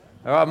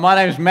All right, my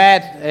name's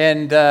Matt,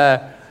 and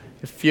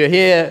if you're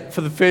here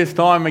for the first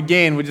time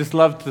again, we'd just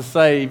love to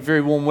say a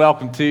very warm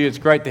welcome to you. It's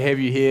great to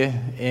have you here,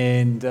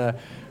 and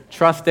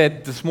trust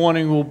that this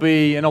morning will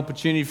be an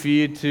opportunity for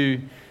you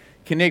to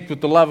connect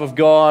with the love of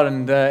God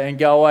and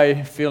go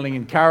away feeling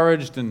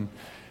encouraged and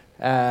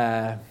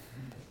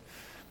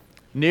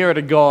nearer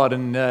to God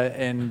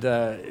and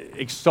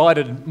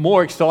excited,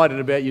 more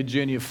excited about your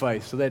journey of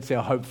faith. So that's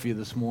our hope for you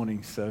this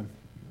morning. So.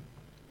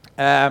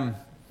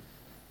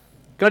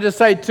 Can I just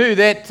say too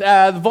that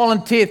the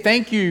volunteer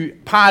thank you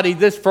party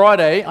this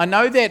Friday, I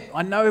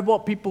know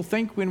what people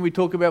think when we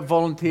talk about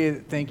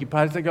volunteer thank you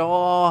parties. They go,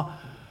 oh,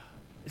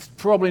 it's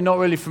probably not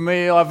really for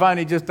me. I've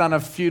only just done a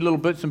few little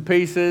bits and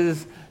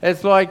pieces.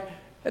 It's like,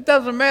 it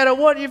doesn't matter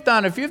what you've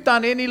done. If you've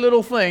done any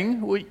little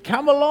thing,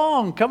 come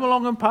along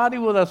and party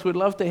with us. We'd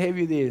love to have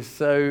you there.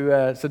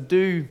 So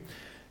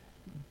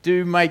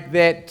do make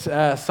that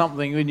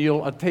something, and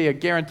I tell you, I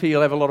guarantee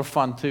you'll have a lot of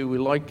fun too. We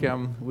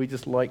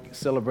just like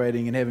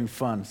celebrating and having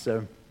fun.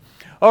 So,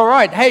 all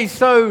right, hey,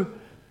 so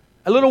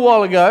a little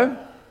while ago,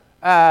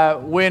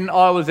 when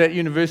I was at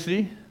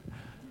university,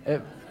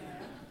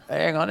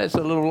 hang on, it's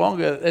a little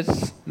longer.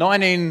 It's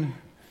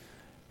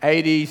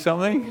 1980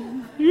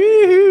 something.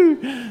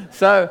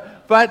 So,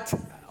 but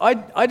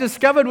I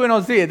discovered when I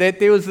was there that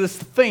there was this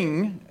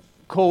thing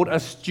called a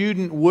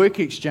student work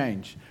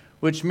exchange,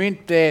 which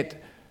meant that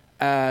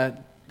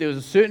there was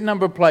a certain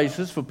number of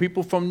places for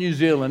people from New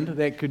Zealand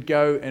that could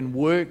go and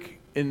work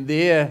in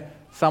their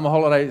summer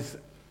holidays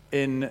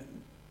in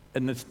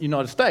the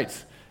United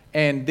States.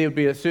 And there would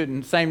be a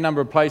certain same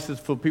number of places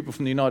for people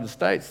from the United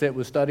States that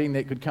were studying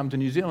that could come to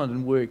New Zealand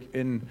and work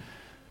in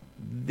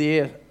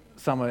their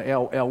summer,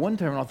 our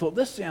winter. And I thought,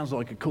 this sounds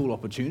like a cool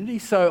opportunity.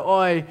 So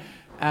I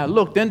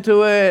looked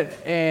into it,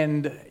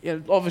 and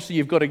obviously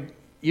you've got to...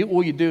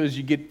 all you do is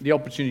you get the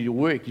opportunity to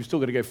work. You've still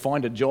got to go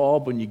find a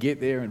job when you get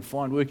there and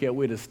work out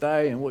where to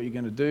stay and what you're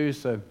going to do.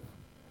 So,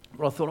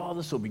 but I thought, oh,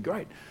 this will be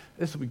great.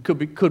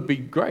 Could be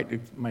great.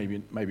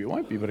 Maybe it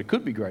won't be, but it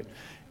could be great.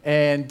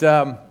 And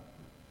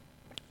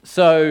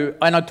so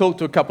I talked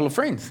to a couple of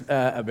friends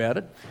about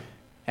it,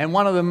 and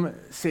one of them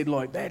said,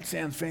 like, that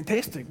sounds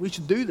fantastic. We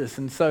should do this.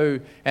 And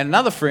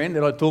another friend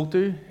that I talked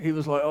to, he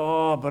was like,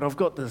 oh, but I've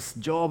got this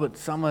job at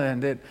summer,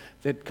 and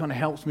that kind of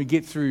helps me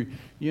get through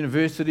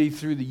university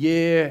through the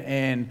year,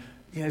 and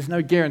there's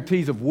no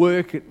guarantees of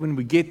work when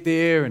we get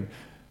there, and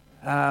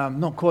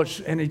not quite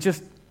sure. And he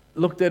just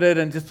looked at it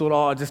and just thought,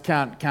 oh, I just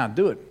can't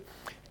do it.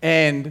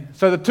 And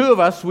so the two of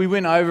us, we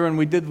went over and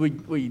we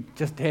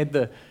just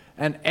had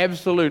an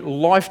absolute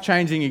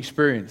life-changing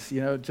experience.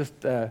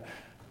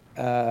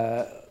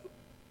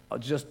 I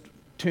just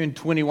turned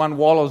 21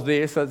 while I was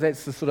there, so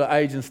that's the sort of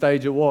age and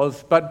stage it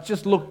was. But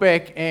just look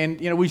back, and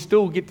we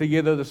still get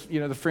together.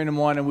 The friend of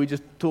mine, and we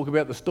just talk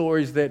about the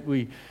stories that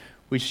we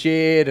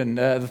shared and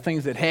the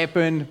things that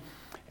happened,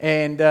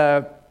 and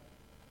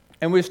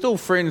we're still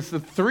friends. The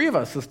three of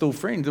us are still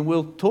friends, and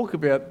we'll talk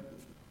about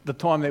the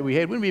time that we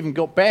had when we even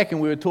got back, and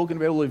we were talking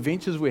about all the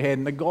adventures we had.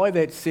 And the guy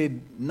that said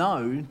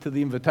no to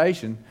the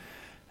invitation,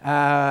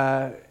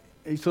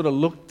 he sort of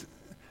looked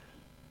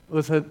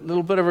with a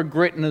little bit of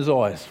regret in his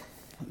eyes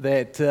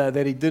that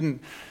he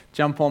didn't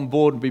jump on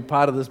board and be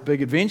part of this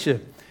big adventure.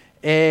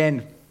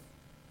 And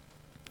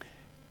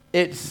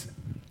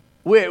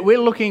we're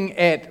looking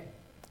at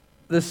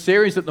this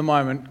series at the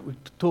moment.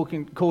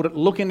 Called it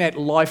 "Looking at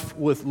Life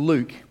with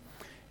Luke,"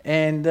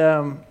 and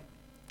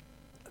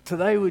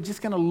today we're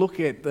just going to look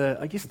at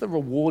the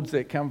rewards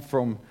that come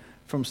from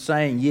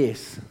saying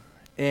yes.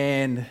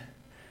 And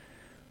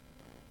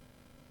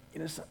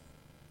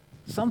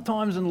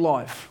sometimes in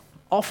life.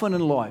 Often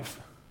in life,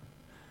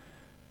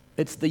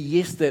 it's the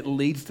yes that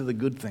leads to the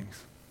good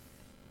things.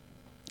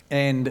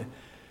 And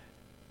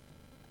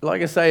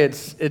like I say,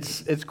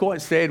 it's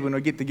quite sad when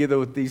I get together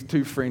with these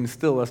two friends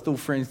are still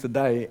friends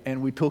today,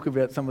 and we talk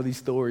about some of these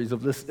stories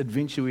of this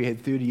adventure we had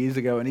 30 years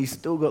ago, and he's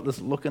still got this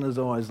look in his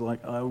eyes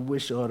like, I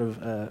wish I'd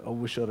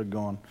have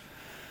gone.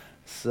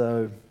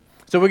 So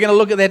we're going to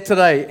look at that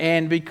today,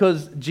 and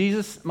because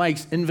Jesus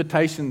makes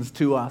invitations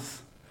to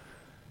us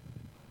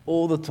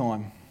all the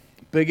time.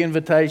 Big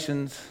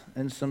invitations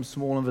and some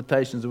small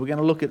invitations. We're going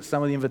to look at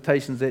some of the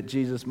invitations that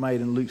Jesus made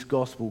in Luke's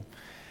gospel.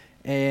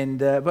 And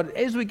but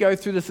as we go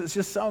through this, it's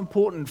just so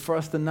important for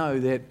us to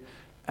know that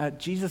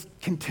Jesus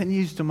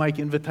continues to make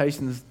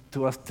invitations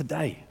to us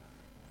today.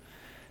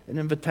 An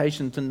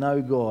invitation to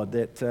know God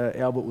that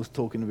Albert was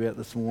talking about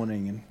this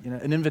morning, and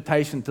an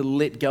invitation to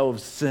let go of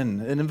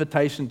sin, an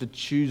invitation to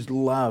choose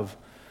love,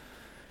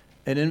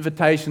 an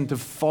invitation to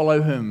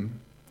follow Him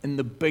in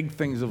the big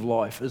things of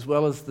life, as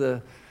well as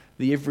the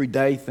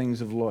everyday things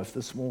of life,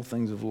 the small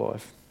things of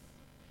life.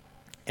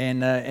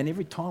 And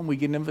every time we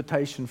get an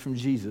invitation from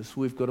Jesus,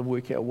 we've got to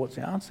work out what's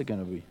our answer going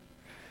to be.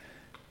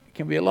 It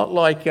can be a lot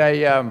like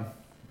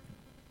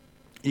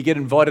you get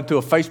invited to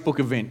a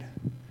Facebook event,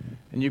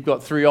 and you've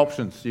got three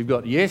options. You've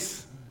got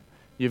yes,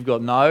 you've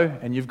got no,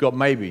 and you've got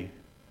maybe.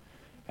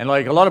 And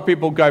like a lot of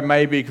people go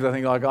maybe because I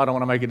think, like, I don't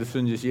want to make a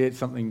decision just yet.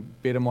 Something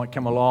better might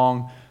come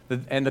along.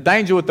 And the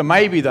danger with the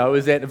maybe, though,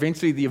 is that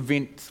eventually the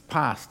event's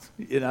passed.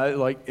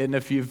 And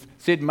if you've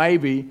said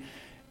maybe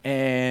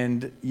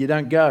and you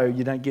don't go,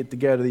 you don't get to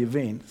go to the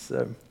event.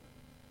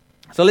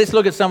 So let's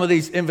look at some of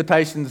these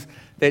invitations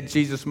that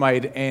Jesus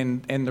made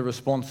and the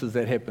responses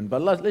that happened.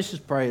 But let's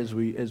just pray as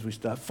we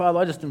start. Father,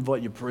 I just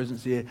invite your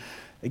presence here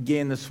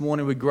again this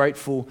morning. We're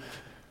grateful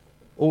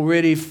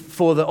already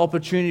for the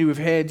opportunity we've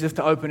had just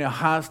to open our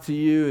hearts to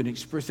you and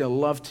express our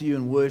love to you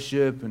in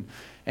worship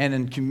and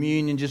in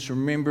communion, just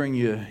remembering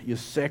your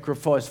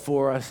sacrifice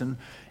for us.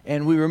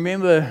 And we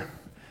remember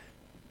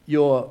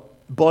your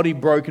body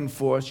broken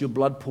for us, your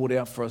blood poured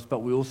out for us, but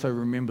we also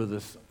remember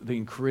the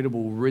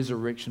incredible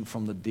resurrection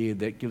from the dead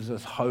that gives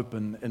us hope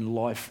and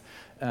life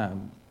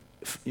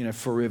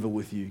forever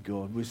with you,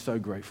 God. We're so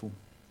grateful.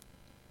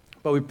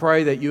 But we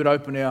pray that you would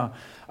open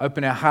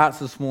our hearts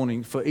this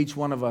morning. For each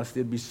one of us,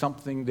 there'd be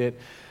something that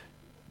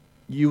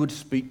you would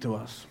speak to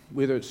us,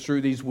 whether it's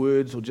through these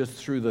words or just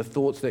through the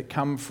thoughts that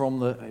come from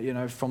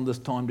this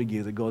time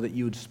together, God, that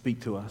you would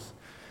speak to us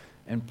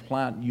and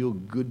plant your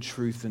good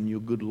truth and your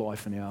good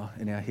life in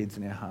our heads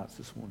and our hearts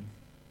this morning.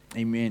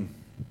 Amen.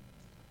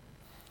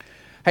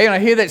 Hey, and I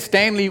hear that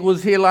Stanley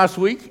was here last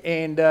week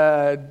and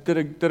did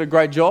a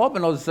great job,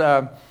 and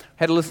I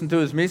had to listen to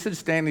his message.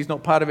 Stanley's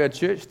not part of our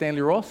church, Stanley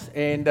Ross.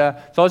 And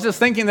so I was just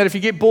thinking that if you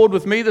get bored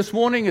with me this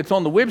morning, it's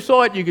on the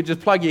website. You could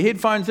just plug your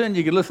headphones in.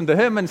 You could listen to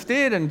him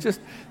instead, and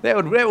just that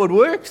would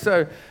work.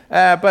 So,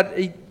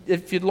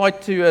 if you'd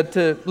like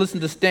to listen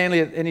to Stanley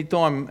at any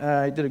time,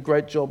 he did a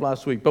great job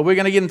last week. But we're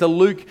going to get into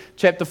Luke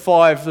chapter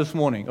 5 this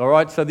morning, all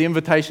right? So the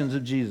invitations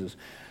of Jesus.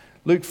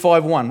 Luke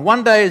 5:1.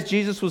 One day as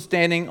Jesus was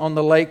standing on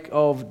the lake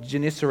of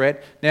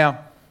Gennesaret. Now,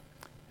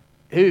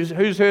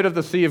 who's heard of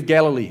the Sea of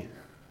Galilee?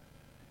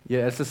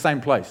 Yeah, it's the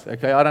same place,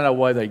 okay? I don't know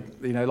why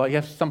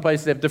some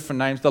places have different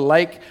names. The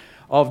lake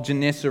of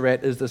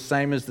Gennesaret is the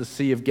same as the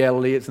Sea of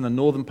Galilee. It's in the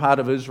northern part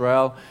of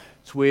Israel.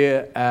 It's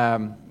where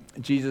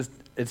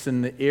it's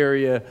in the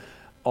area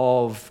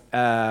of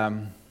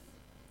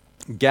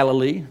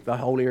Galilee. The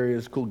whole area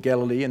is called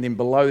Galilee. And then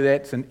below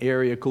that's an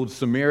area called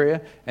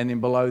Samaria. And then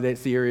below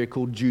that's the area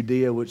called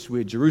Judea, which is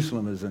where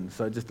Jerusalem is in.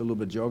 So just a little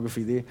bit of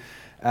geography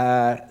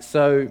there.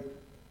 So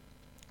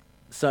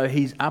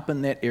he's up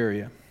in that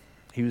area.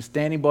 He was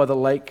standing by the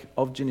lake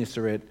of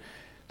Gennesaret.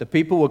 The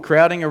people were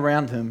crowding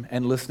around him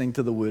and listening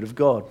to the word of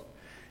God.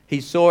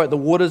 He saw at the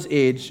water's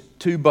edge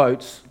 2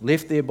 boats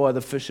left there by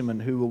the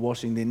fishermen who were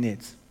washing their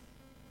nets.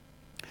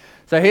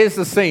 So here's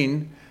the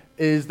scene,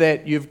 is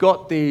that you've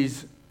got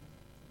these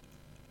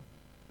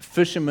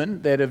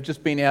fishermen that have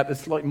just been out.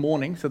 It's like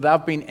morning, so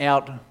they've been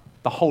out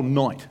the whole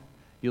night.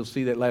 You'll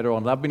see that later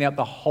on. They've been out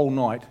the whole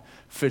night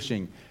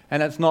fishing.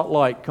 And it's not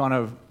like kind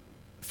of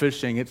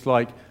fishing. It's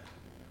like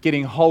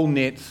getting whole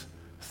nets,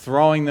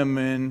 throwing them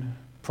in,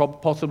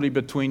 possibly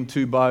between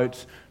 2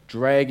 boats,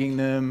 dragging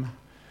them,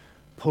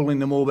 pulling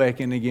them all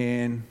back in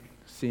again,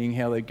 seeing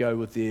how they go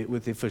with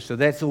their fish. So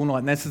that's all night,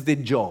 and this is their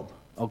job.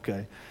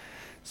 Okay.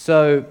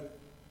 So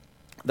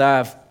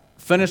they've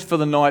finished for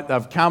the night,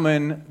 they've come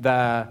in,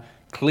 they're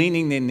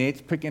cleaning their nets,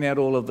 picking out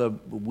all of the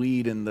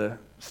weed and the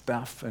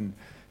stuff and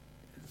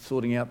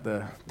sorting out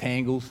the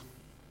tangles.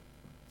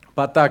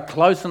 But they're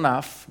close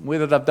enough,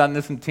 whether they've done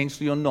this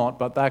intentionally or not,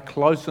 but they're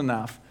close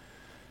enough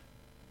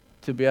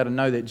to be able to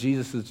know that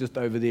Jesus is just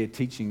over there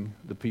teaching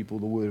the people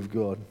the Word of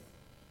God.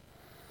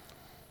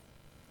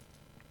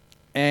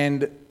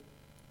 And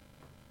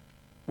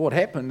what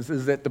happens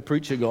is that the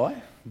preacher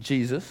guy,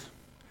 Jesus,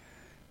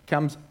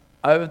 comes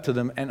over to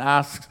them and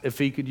asks if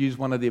he could use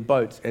one of their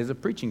boats as a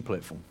preaching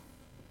platform.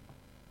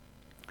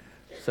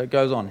 So it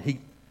goes on.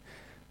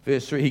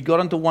 Verse 3, he got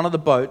into one of the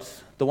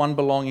boats, the one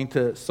belonging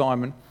to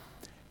Simon.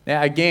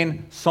 Now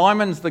again,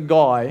 Simon's the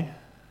guy,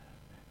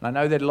 and I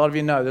know that a lot of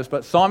you know this,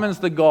 but Simon's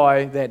the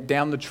guy that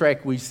down the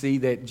track we see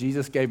that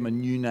Jesus gave him a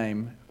new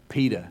name,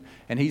 Peter.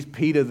 And he's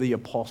Peter the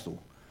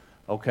Apostle,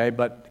 okay?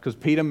 But because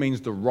Peter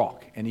means the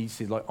rock, and he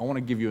says, I want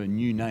to give you a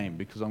new name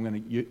because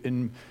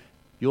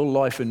your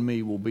life in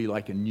me will be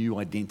like a new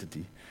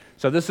identity.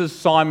 So this is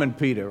Simon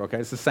Peter, okay?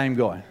 It's the same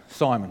guy,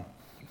 Simon.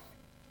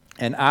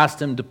 And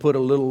asked him to put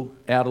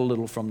out a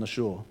little from the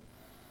shore.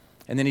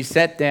 And then he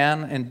sat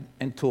down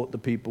and taught the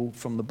people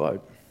from the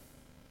boat.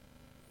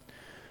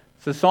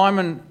 So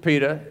Simon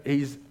Peter,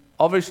 he's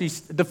obviously,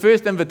 the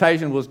first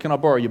invitation was, can I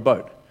borrow your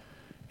boat?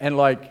 And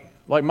like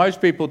most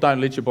people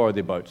don't let you borrow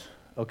their boats,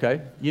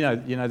 okay? You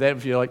know that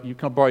if you're like, you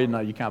can't borrow,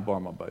 no, you can't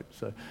borrow my boat.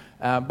 So,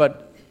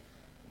 but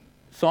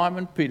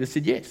Simon Peter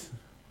said, yes.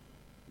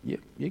 Yep,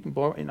 you can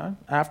borrow,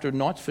 after a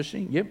night's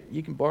fishing, yep,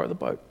 you can borrow the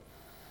boat.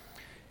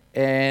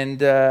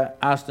 And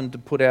asked him to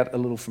put out a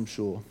little from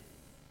shore.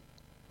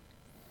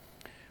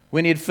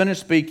 When he had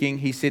finished speaking,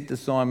 he said to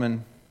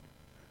Simon,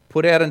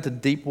 put out into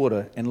deep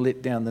water and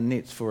let down the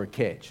nets for a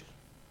catch.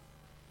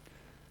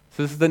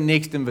 So this is the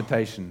next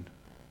invitation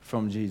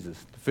from Jesus.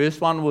 The first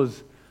one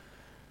was,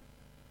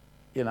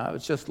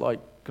 it's just like,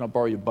 can I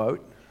borrow your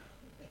boat?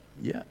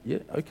 Yeah,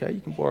 okay,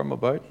 you can borrow my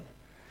boat.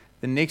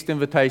 The next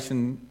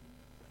invitation,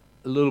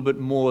 a little bit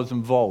more is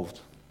involved.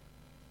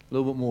 A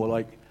little bit more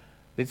like,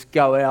 let's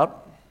go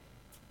out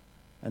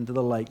into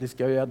the lake. Let's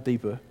go out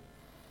deeper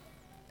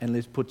and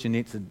let's put your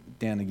nets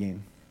down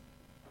again.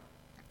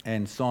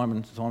 And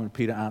Simon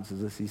Peter answers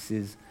this. He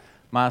says,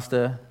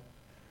 Master,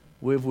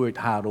 we've worked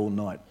hard all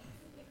night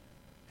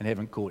and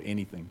haven't caught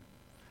anything.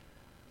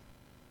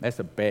 That's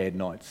a bad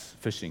night's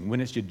fishing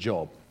when it's your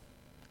job.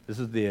 This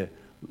is their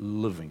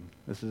living.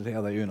 This is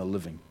how they earn a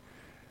living.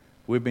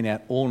 We've been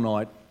out all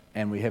night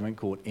and we haven't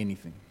caught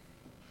anything.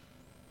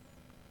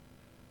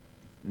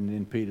 And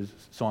then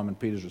Simon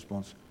Peter's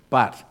response,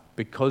 but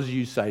because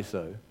you say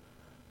so,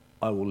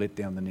 I will let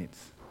down the nets.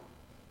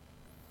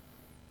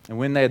 And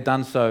when they had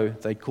done so,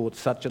 they caught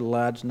such a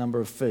large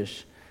number of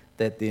fish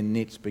that their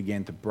nets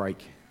began to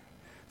break.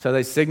 So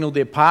they signaled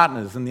their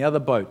partners in the other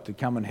boat to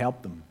come and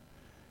help them.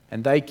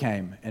 And they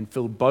came and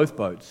filled both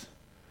boats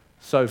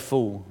so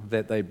full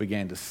that they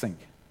began to sink.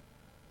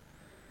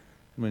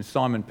 And when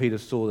Simon Peter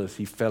saw this,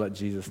 he fell at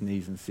Jesus'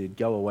 knees and said,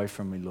 Go away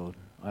from me, Lord,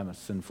 I am a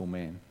sinful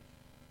man.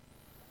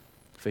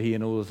 For he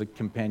and all his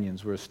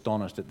companions were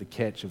astonished at the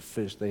catch of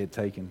fish they had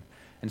taken.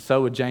 And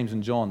so were James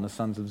and John, the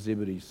sons of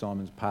Zebedee,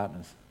 Simon's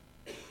partners.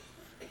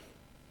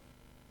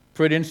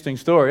 Pretty interesting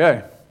story,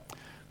 eh?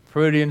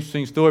 Pretty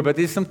interesting story. But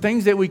there's some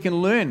things that we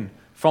can learn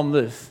from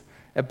this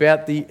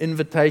about the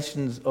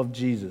invitations of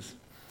Jesus.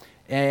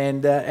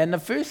 And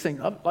the first thing,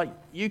 like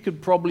you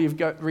could probably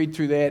read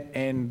through that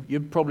and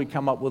you'd probably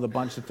come up with a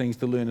bunch of things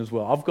to learn as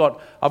well.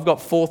 I've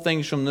got 4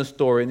 things from this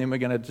story, and then we're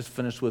going to just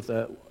finish with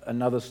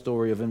another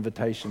story of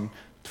invitation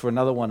for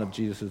another one of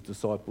Jesus'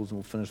 disciples, and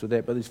we'll finish with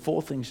that. But there's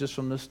 4 things just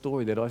from this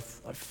story that I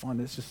find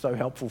that's just so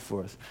helpful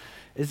for us.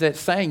 Is that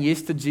saying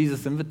yes to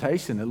Jesus'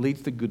 invitation, it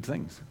leads to good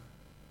things.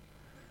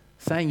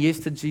 Saying yes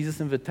to Jesus'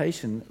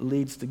 invitation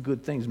leads to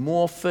good things.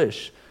 More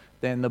fish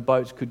than the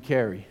boats could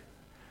carry.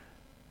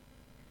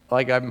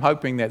 Like, I'm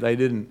hoping that they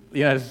didn't,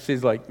 it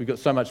says like, we've got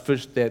so much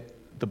fish that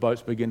the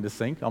boats begin to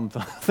sink. I'm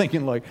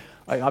thinking like,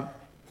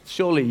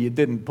 surely you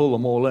didn't pull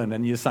them all in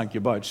and you sunk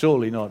your boat.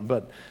 Surely not.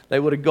 But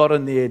they would have got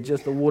in there,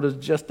 the water's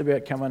just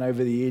about coming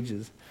over the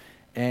edges.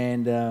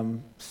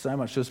 And so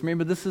much. Just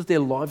remember, this is their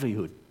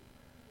livelihood.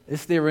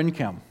 It's their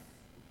income.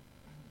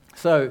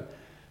 So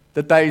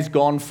the day's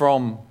gone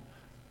from,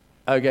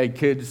 okay,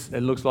 kids, it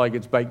looks like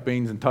it's baked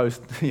beans and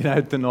toast,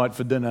 tonight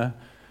for dinner,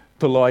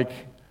 to like,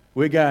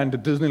 we're going to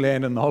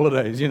Disneyland in the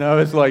holidays,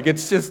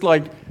 it's just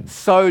like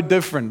so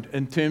different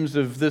in terms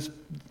of the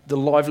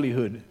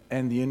livelihood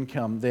and the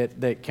income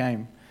that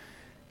came.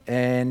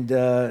 And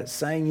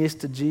saying yes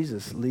to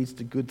Jesus leads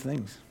to good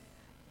things.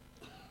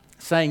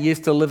 Saying yes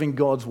to living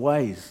God's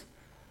ways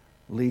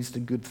leads to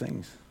good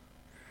things.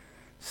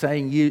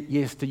 Saying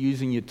yes to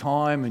using your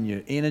time and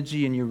your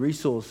energy and your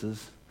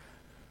resources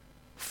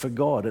for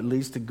God, it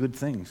leads to good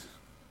things.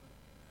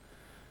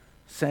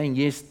 Saying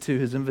yes to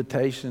his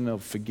invitation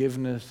of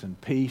forgiveness and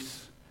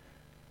peace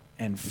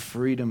and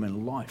freedom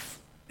and life,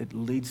 it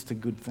leads to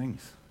good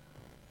things.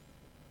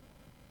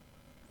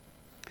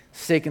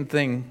 Second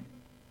thing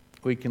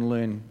we can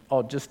learn,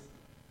 just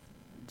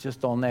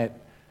on that,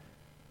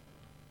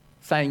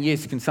 saying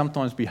yes can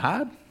sometimes be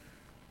hard,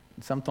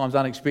 and sometimes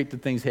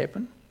unexpected things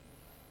happen,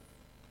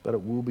 but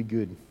it will be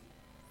good.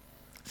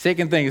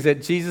 Second thing is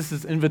that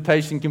Jesus'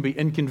 invitation can be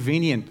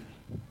inconvenient.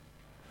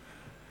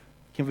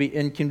 Can be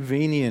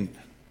inconvenient.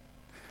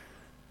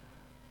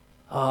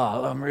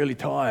 I'm really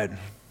tired.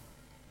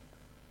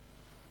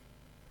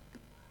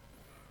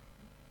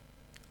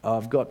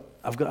 I've got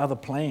other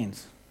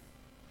plans.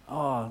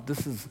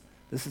 This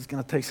is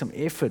going to take some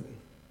effort.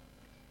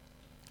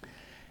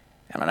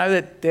 And I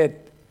know that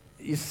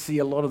you see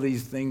a lot of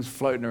these things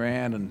floating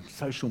around on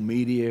social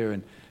media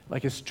and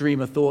like a stream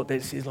of thought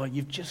that says like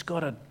you've just got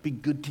to be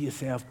good to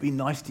yourself, be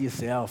nice to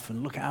yourself,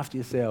 and look after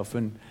yourself,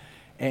 and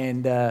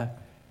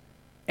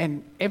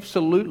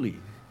absolutely,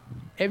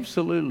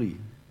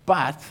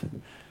 but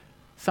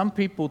some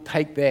people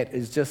take that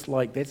as just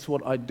like that's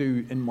what I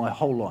do in my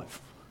whole life,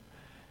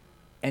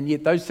 and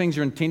yet those things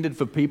are intended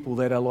for people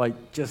that are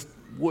like just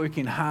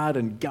working hard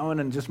and going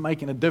and just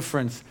making a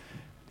difference.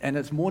 And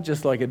it's more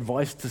just like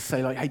advice to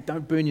say like, hey,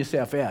 don't burn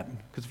yourself out.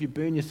 Because if you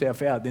burn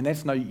yourself out, then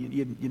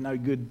you're no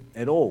good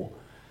at all.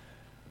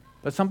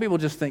 But some people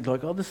just think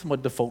like, this is my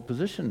default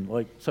position.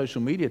 Like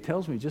social media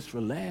tells me just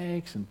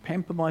relax and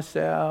pamper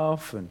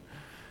myself and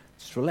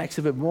just relax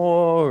a bit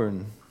more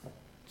and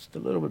just a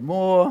little bit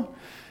more.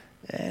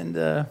 And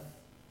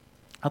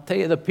I'll tell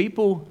you, the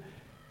people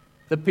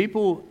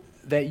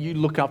that you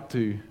look up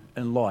to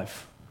in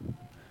life,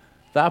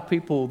 they're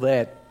people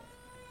that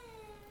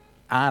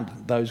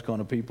aren't those kind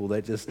of people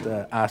that just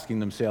asking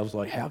themselves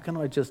like, how can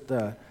I just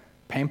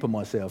pamper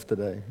myself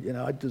today?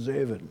 I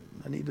deserve it.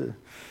 I need to.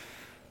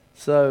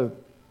 So,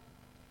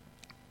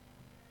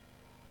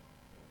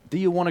 do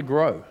you want to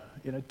grow?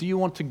 Do you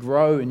want to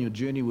grow in your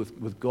journey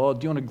with God?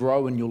 Do you want to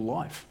grow in your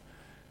life?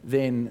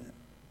 Then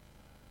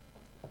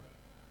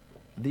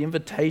the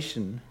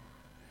invitation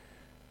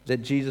that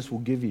Jesus will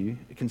give you,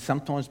 it can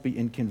sometimes be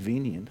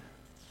inconvenient.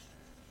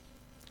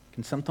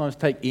 Can sometimes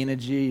take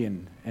energy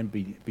and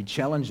be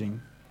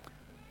challenging,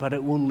 but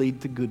it will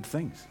lead to good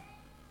things.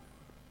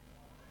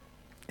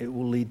 It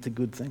will lead to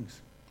good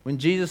things. When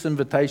Jesus'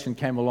 invitation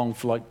came along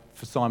for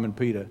Simon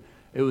Peter,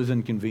 it was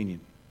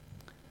inconvenient,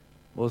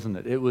 wasn't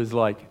it? It was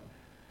like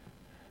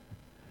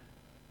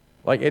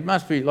it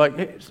must be like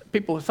a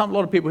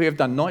lot of people here have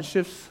done night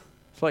shifts.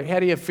 It's like, how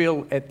do you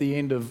feel at the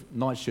end of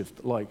night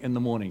shift, like in the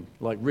morning,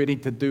 like ready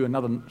to do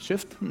another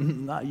shift?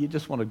 No, you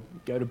just want to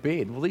go to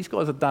bed. Well, these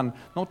guys have done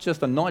not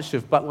just a night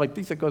shift, but like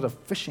these guys are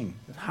fishing.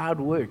 It's hard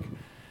work.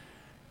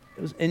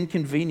 It was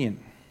inconvenient.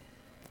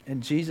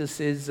 And Jesus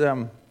says,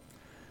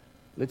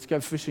 let's go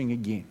fishing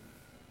again.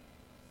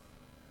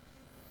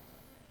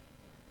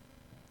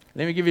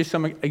 Let me give you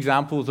some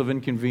examples of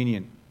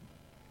inconvenient.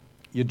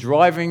 You're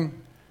driving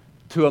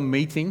to a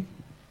meeting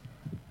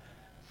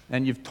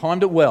and you've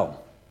timed it well.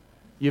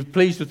 You've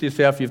pleased with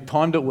yourself, you've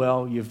timed it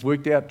well, you've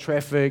worked out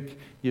traffic,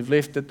 you've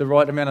left at the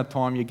right amount of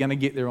time, you're going to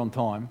get there on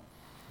time.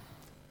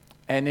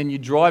 And then you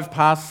drive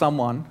past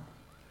someone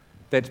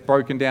that's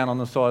broken down on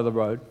the side of the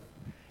road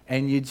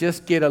and you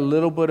just get a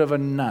little bit of a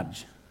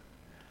nudge,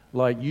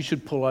 like you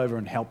should pull over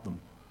and help them.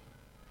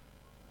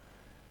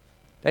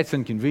 That's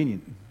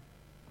inconvenient.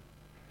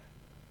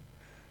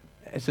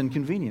 It's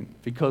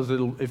inconvenient because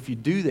if you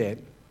do that,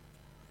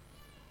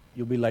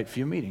 you'll be late for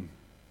your meeting.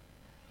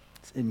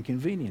 It's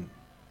inconvenient.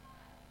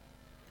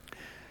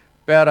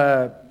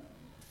 About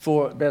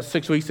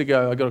 6 weeks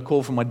ago, I got a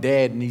call from my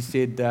dad, and he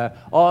said,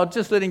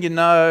 just letting you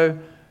know,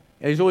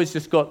 he's always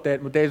just got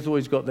that, my dad's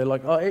always got that,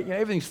 like,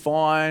 everything's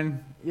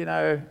fine,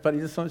 but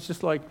it's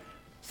just like,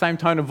 same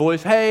tone of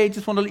voice, hey,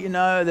 just want to let you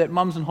know that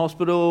mum's in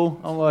hospital.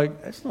 I'm like,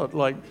 it's not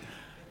like,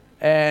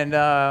 and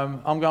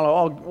I'm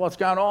going like, what's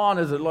going on?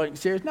 Is it like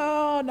serious?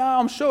 No,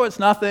 I'm sure it's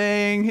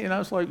nothing.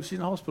 It's like she's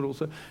in hospital.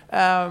 So,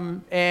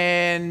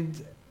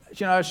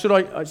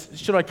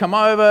 should I come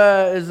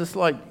over? Is this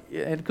like,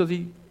 because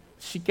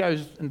she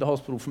goes into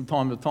hospital from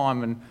time to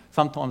time, and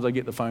sometimes I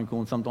get the phone call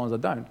and sometimes I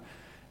don't.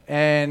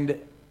 And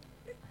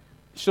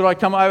should I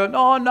come over?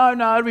 No,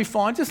 it'll be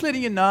fine. Just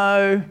letting you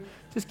know,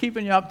 just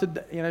keeping you up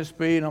to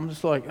speed. And I'm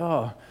just like,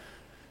 oh.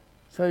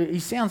 So he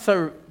sounds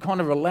so kind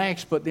of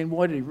relaxed, but then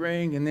why did he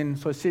ring? And then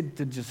so I said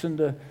to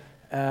Jacinda,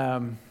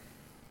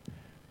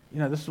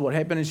 this is what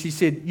happened. And she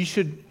said, you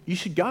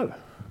should go.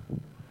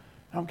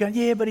 And I'm going,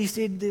 yeah, but he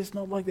said it's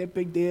not like that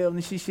big deal.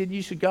 And she said,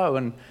 you should go.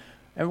 And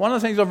one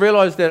of the things I've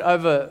realized that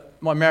over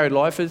my married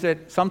life is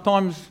that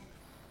sometimes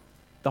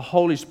the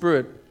Holy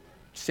Spirit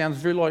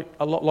sounds a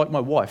lot like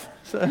my wife.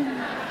 So,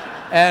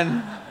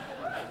 and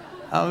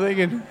I'm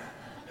thinking,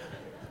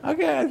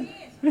 okay.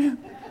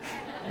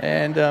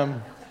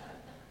 And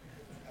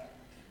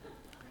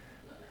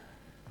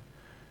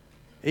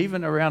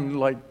even around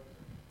like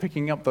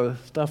picking up the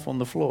stuff on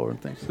the floor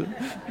and things.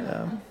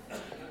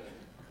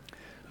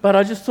 But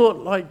I just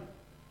thought,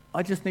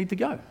 I just need to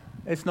go.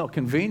 It's not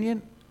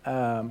convenient.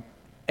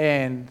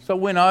 And so I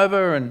went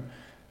over, and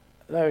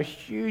they were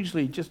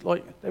hugely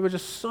they were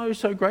just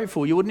so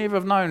grateful. You would never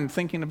have known,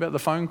 thinking about the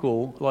phone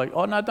call, like,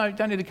 oh, no,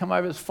 don't need to come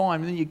over, it's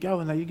fine. And then you go,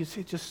 and you can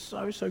see just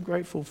so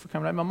grateful for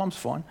coming over. My mum's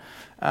fine.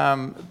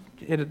 Had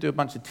to do a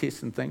bunch of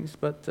tests and things,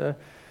 but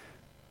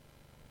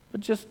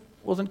just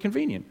wasn't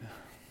convenient.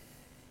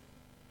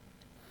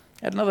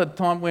 At another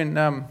time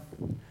when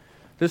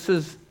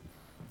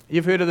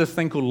you've heard of this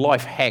thing called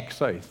life hacks,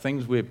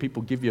 things where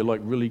people give you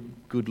really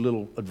good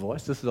little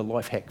advice. This is a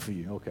life hack for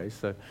you, okay?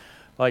 So,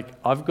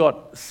 I've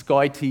got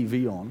Sky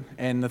TV on,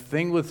 and the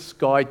thing with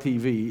Sky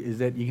TV is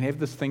that you can have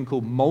this thing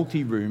called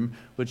multi-room,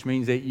 which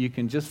means that you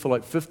can just for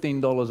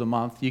 $15 a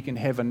month, you can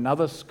have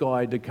another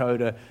Sky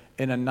decoder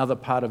in another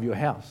part of your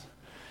house.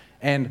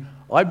 And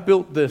I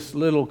built this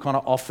little kind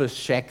of office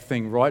shack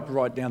thing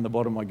right down the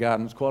bottom of my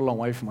garden. It's quite a long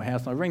way from my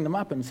house. And I rang them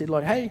up and said,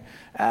 hey,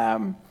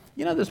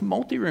 this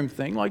multi-room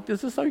thing,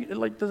 does it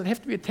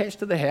have to be attached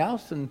to the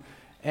house?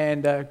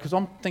 And because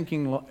I'm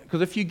thinking,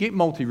 because if you get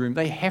multi-room,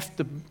 they have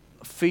to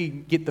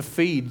get the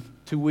feed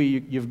to where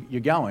you're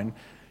going.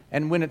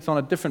 And when it's on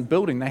a different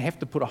building, they have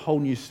to put a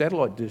whole new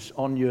satellite dish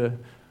on your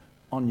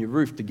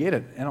roof to get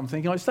it. And I'm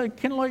thinking,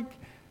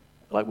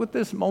 with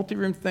this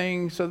multi-room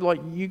thing, so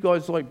you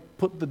guys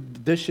put the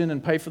dish in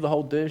and pay for the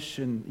whole dish,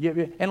 and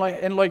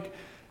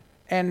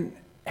and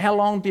how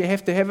long do you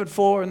have to have it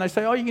for? And they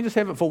say, you can just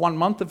have it for 1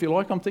 month if you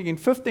like. I'm thinking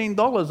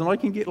 $15, and I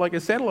can get a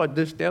satellite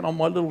dish down on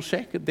my little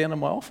shack down in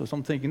my office.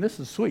 I'm thinking this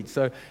is sweet.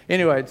 So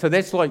anyway, so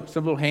that's some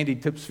little handy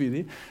tips for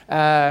you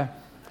there.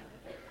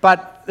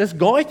 But this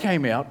guy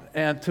came out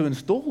to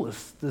install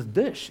this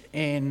dish,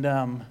 and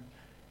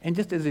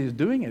just as he was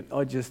doing it,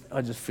 I just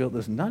felt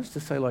this nudge to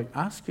say,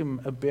 ask him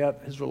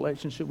about his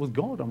relationship with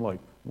God. I'm like,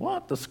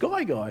 what? The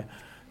Sky guy?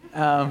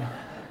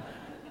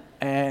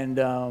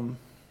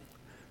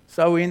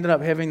 So we ended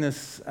up having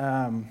this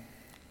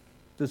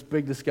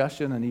big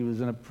discussion, and he was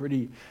in a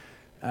pretty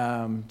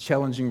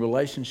challenging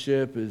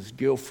relationship. His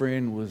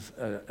girlfriend was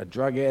a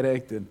drug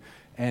addict,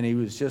 and he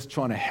was just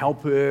trying to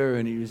help her,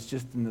 and he was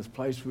just in this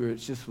place where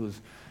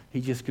he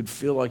just could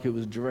feel like it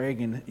was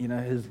dragging,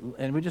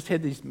 and we just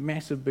had this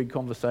massive big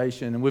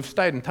conversation, and we've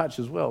stayed in touch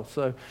as well.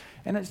 So,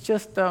 and it's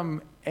just,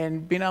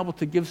 and being able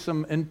to give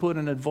some input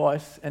and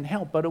advice and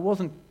help, but it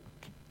wasn't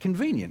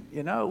convenient,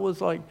 It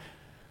was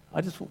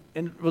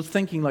And was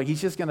thinking like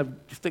he's just going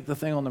to stick the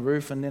thing on the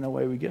roof and then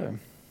away we go.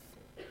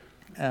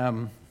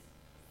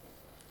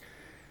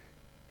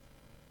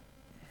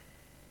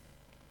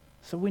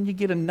 So when you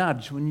get a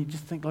nudge, when you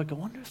just think like, I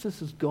wonder if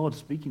this is God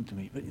speaking to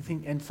me, but you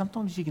think, and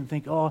sometimes you can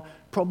think, oh,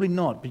 probably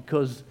not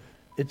because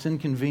it's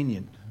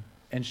inconvenient,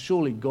 and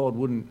surely God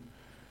wouldn't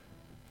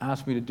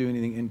ask me to do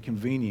anything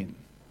inconvenient.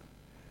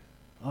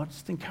 I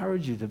just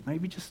encourage you to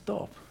maybe just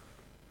stop.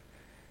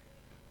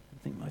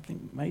 I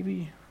think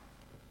maybe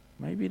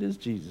it is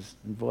Jesus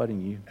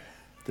inviting you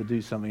to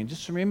do something. And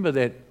just remember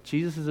that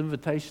Jesus'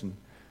 invitation,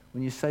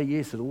 when you say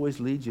yes, it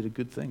always leads you to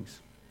good things.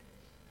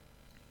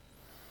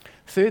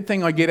 Third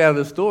thing I get out of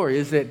the story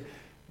is that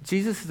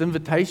Jesus'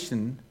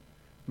 invitation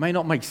may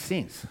not make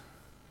sense.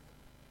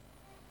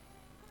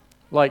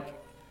 Like,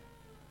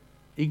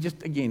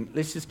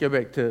 let's just go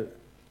back to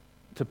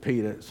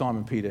Peter,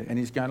 Simon Peter, and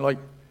he's going like,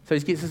 so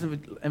he gets this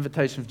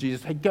invitation from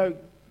Jesus, hey, go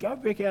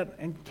back out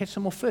and catch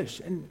some more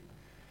fish. And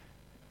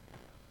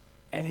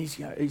you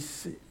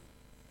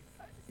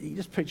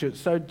just picture it.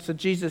 So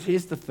Jesus,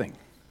 here's the thing.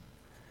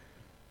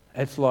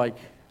 It's like,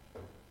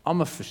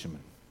 I'm a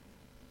fisherman.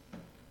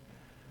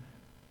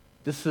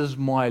 This is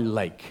my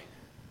lake.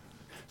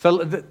 So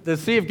the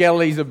Sea of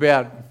Galilee is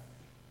about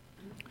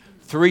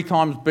 3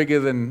 times bigger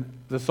than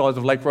the size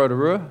of Lake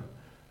Rotorua,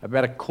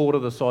 about a quarter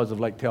the size of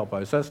Lake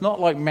Taupo. So it's not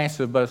like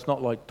massive, but it's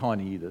not like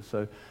tiny either.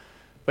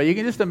 But you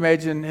can just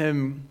imagine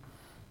him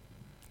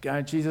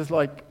going, Jesus,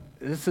 like,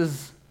 this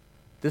is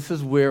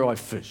where I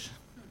fish.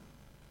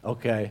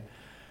 Okay.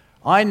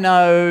 I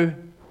know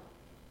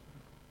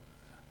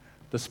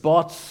the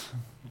spots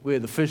where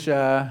the fish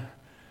are.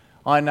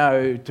 I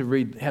know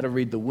how to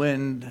read the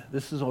wind.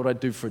 This is what I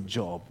do for a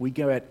job. We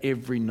go out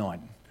every night.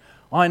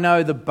 I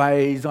know the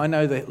bays. I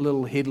know the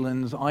little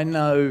headlands. I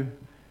know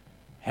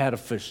how to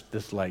fish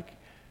this lake.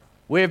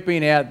 We've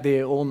been out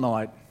there all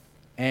night,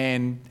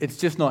 and it's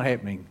just not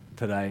happening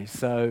today.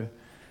 So,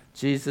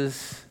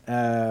 Jesus,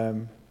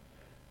 you're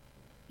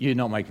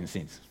not making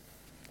sense.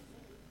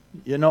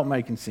 You're not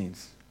making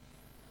sense.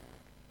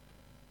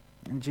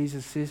 And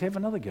Jesus says, have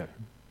another go.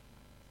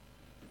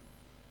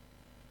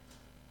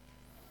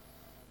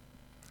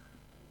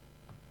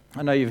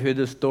 I know you've heard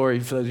this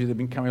story for those of you that have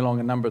been coming along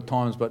a number of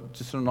times, but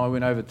Jason and I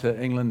went over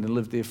to England and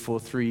lived there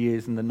for 3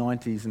 years in the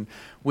 90s. And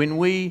when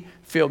we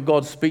felt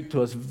God speak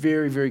to us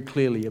very, very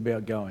clearly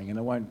about going, and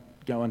I won't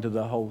go into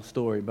the whole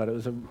story, but it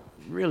was a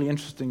really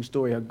interesting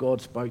story how God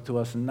spoke to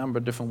us in a number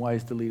of different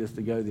ways to lead us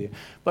to go there.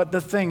 But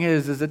the thing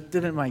is it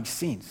didn't make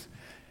sense.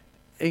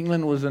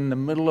 England was in the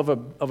middle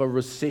of a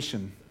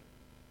recession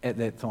at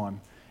that time,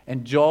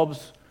 and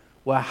jobs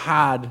were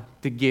hard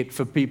to get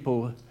for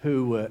people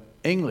who were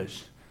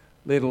English,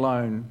 let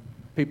alone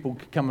people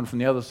coming from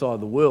the other side of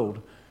the world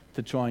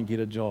to try and get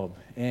a job.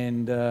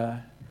 And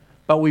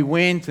but we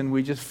went, and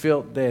we just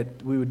felt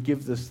that we would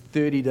give this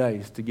 30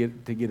 days to get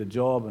a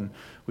job, and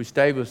we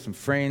stayed with some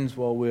friends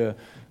while we were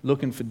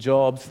looking for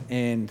jobs.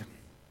 And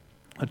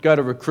I'd go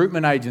to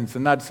recruitment agents,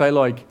 and they'd say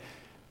like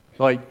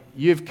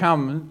you've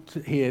come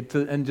here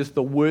in just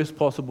the worst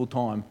possible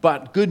time,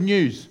 but good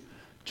news,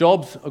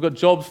 jobs. I've got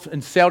jobs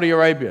in Saudi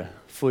Arabia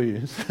for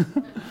you.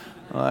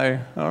 All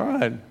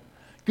right.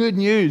 Good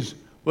news,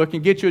 we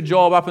can get you a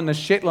job up in the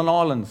Shetland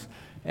Islands,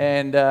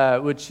 and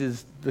which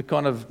is the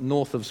kind of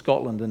north of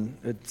Scotland, and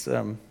it's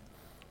a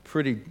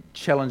pretty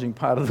challenging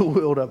part of the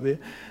world up there.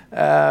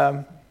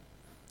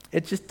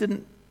 It just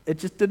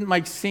didn't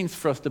make sense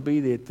for us to be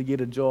there to get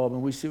a job,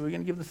 and we said we're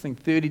going to give this thing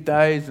 30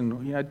 days,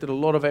 and did a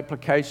lot of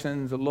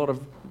applications, a lot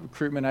of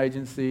recruitment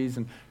agencies,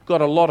 and got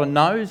a lot of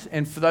no's.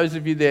 And for those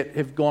of you that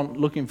have gone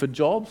looking for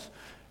jobs,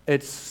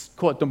 it's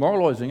quite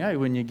demoralising,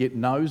 when you get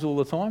no's all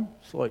the time.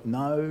 It's like,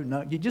 no.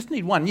 You just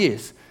need one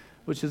yes,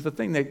 which is the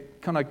thing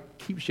that kind of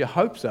keeps your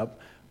hopes up.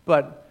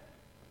 But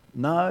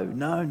no,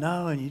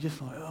 and you're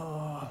just like,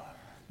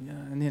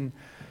 And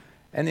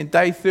then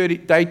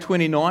day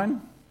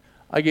 29,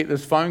 I get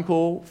this phone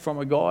call from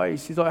a guy.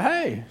 He's like,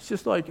 hey, it's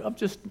just like,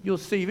 your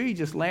CV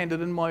just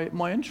landed in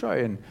my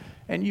intro,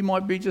 and you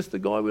might be just the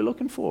guy we're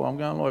looking for. I'm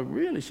going like,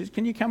 really? She says,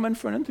 can you come in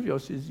for an interview? I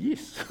says,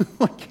 yes,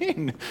 I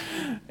can.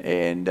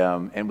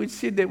 And we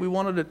said that we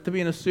wanted it to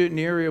be in a certain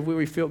area of where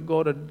we felt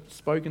God had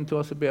spoken to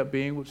us about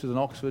being, which is in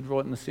Oxford,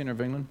 right in the centre of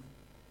England.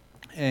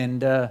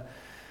 And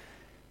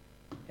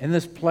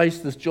this place,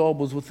 this job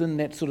was within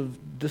that sort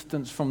of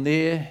distance from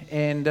there.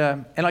 And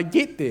I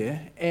get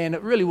there, and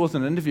it really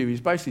wasn't an interview. He's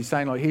basically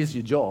saying like, here's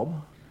your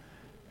job.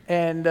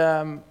 And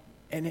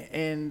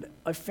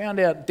I found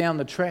out down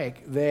the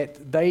track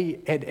that they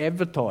had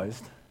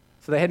advertised,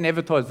 so they hadn't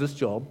advertised this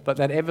job, but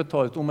they'd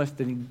advertised almost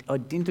an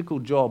identical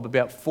job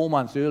about 4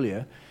 months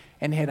earlier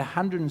and had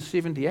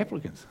 170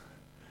 applicants.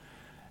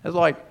 It's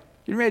like,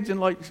 can you imagine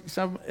like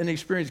some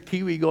inexperienced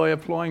Kiwi guy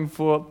applying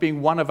for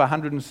being one of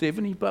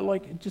 170, but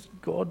like just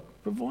God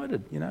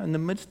provided, in the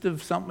midst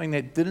of something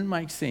that didn't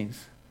make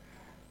sense.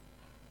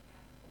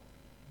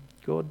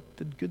 God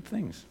did good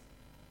things.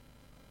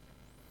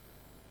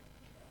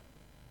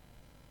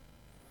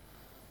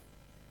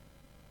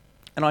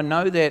 And I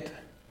know that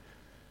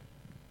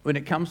when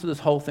it comes to this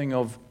whole thing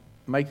of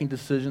making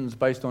decisions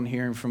based on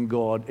hearing from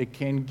God, it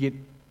can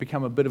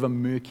become a bit of a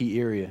murky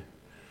area.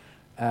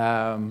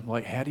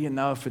 Like, how do you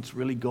know if it's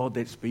really God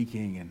that's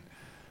speaking? And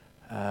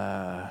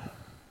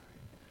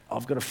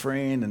I've got a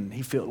friend, and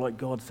he felt like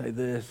God say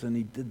this, and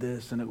he did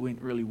this, and it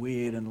went really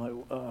weird, and like,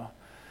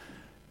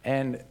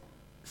 and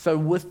so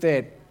with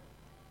that,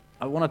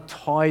 I want to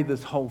tie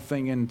this whole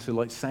thing into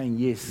like saying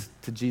yes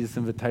to Jesus'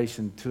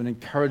 invitation, to an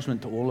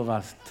encouragement to all of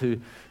us to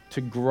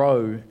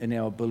grow in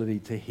our ability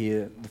to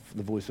hear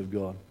the voice of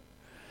God.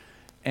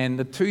 And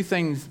the two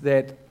things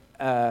that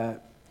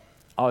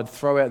I'd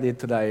throw out there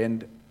today,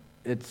 and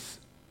it's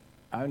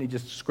only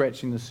just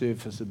scratching the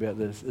surface about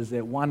this, is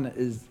that one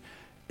is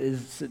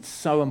it's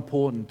so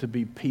important to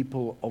be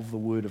people of the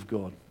Word of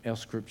God, our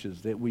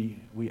Scriptures, that we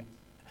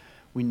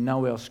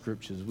know our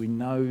Scriptures. We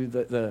know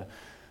that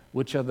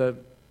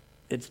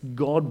it's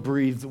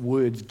God-breathed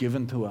words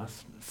given to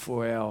us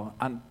so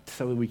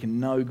that we can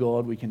know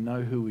God, we can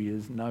know who He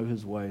is, know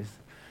His ways,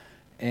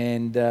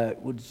 and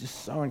would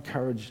just so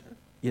encourage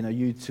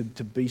you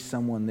to be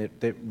someone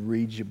that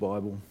reads your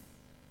Bible.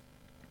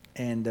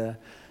 And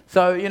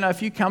so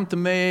if you come to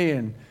me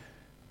and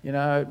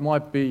it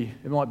might be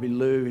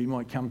Lou, he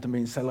might come to me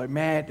and say like,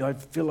 Matt, I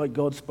feel like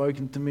God's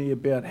spoken to me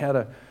about how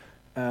to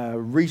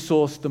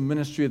resource the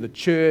ministry of the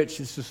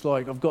church. It's just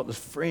like, I've got this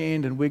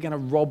friend and we're going to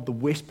rob the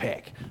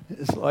Westpac.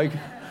 It's like,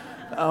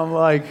 I'm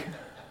like,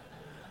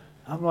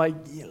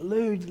 yeah,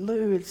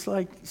 Lou, it's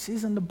like, it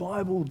says in the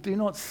Bible, do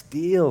not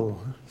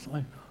steal. It's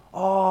like,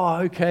 oh,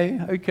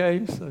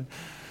 okay. So,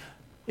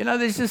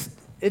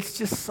 it's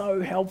just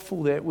so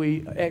helpful that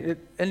we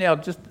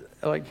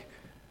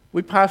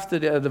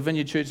pastored the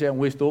Vineyard Church out in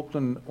West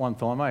Auckland one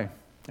time,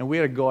 and we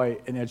had a guy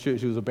in our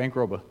church who was a bank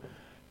robber.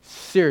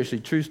 Seriously,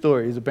 true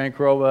story. He's a bank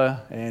robber,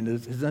 and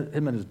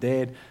him and his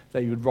dad,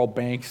 they would rob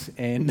banks.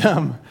 And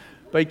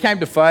but he came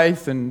to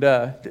faith, and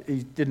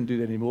he didn't do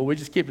that anymore. We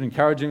just kept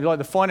encouraging him. Like,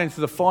 the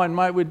finances are fine,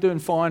 mate. We're doing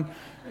fine.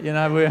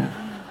 We're.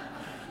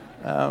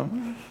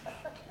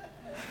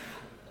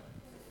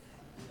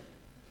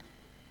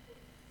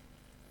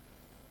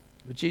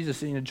 But Jesus,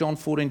 John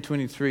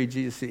 14:23,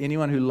 Jesus said,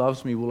 "Anyone who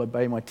loves me will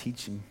obey my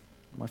teaching.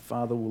 My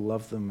Father will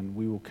love them, and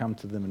we will come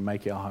to them and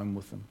make our home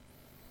with them."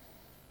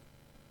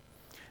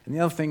 And the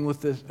other thing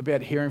with this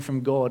about hearing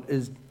from God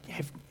is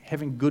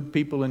having good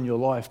people in your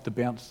life to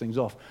bounce things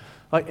off.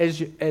 Like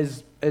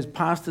as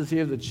pastors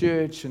here of the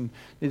church, and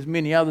there's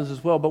many others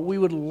as well, but we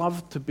would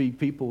love to be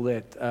people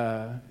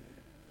that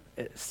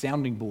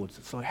sounding boards.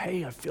 It's like,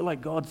 hey, I feel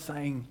like God's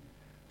saying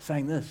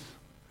this.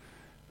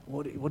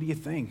 What do you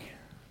think?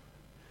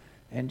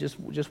 And just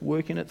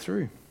working it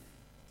through.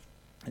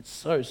 It's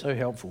so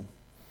helpful.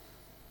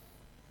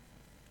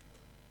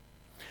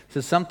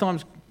 So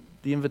sometimes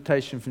the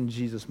invitation from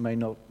Jesus may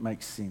not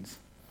make sense,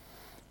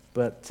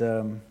 but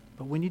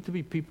we need to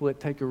be people that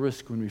take a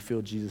risk when we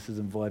feel Jesus is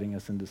inviting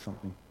us into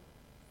something,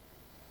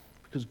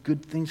 because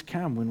good things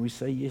come when we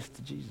say yes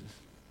to Jesus.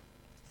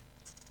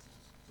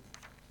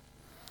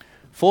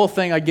 Fourth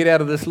thing I get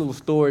out of this little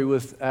story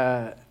with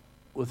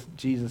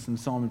Jesus and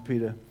Simon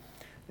Peter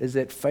is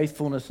that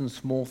faithfulness in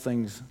small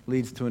things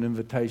leads to an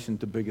invitation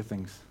to bigger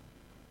things.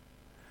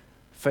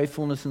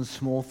 Faithfulness in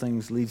small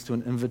things leads to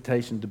an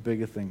invitation to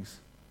bigger things.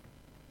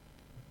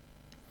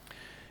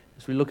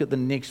 As we look at the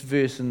next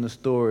verse in the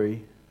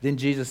story, then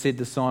Jesus said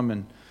to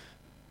Simon,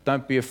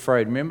 "Don't be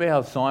afraid." Remember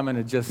how Simon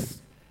had just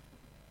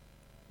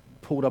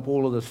pulled up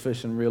all of this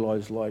fish and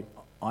realized, like,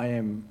 I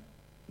am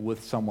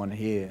with someone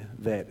here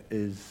that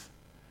is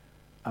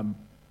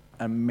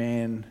a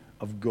man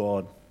of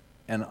God,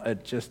 and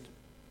it just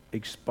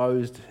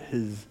exposed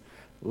his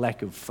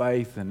lack of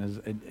faith,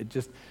 and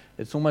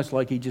it's almost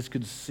like he just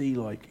could see,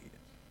 like,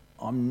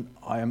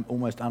 I am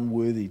almost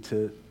unworthy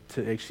to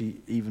actually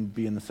even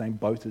be in the same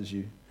boat as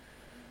you.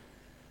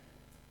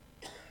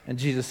 And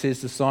Jesus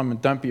says to Simon,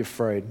 "Don't be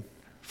afraid.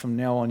 From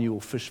now on you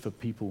will fish for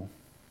people."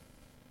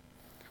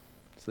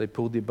 So they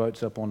pulled their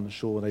boats up on the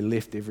shore, they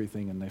left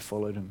everything and they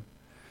followed him.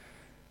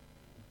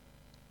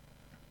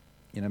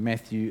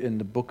 Matthew, in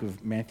the book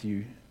of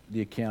Matthew,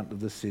 the account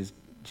of this says,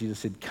 Jesus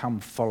said, "Come,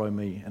 follow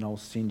me, and I'll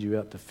send you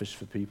out to fish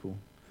for people."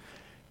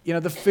 What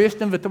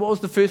was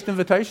the first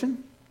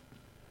invitation?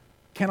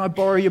 Can I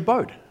borrow your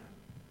boat?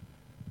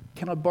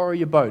 Can I borrow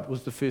your boat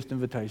was the first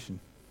invitation.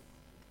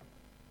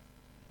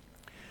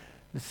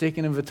 The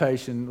second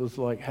invitation was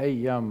like, hey,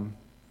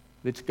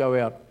 let's go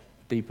out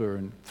deeper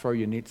and throw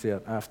your nets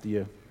out after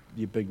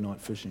your big night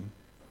fishing.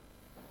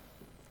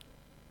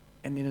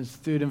 And then his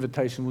third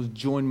invitation was,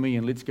 join me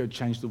and let's go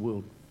change the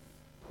world.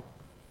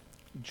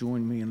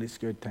 Join me and let's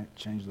go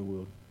change the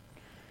world.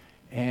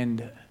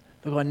 And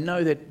look, I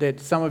know that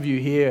some of you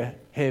here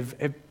have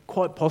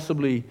quite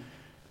possibly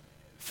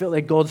felt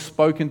that God's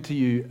spoken to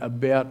you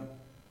about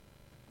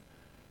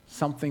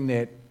something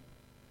that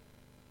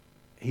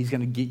He's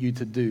going to get you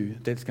to do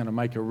that's going to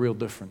make a real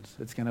difference.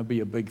 It's going to be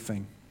a big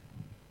thing.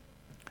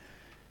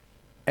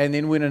 And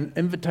then when an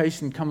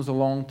invitation comes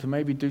along to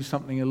maybe do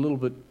something a little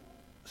bit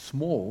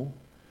small,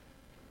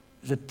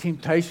 the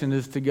temptation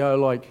is to go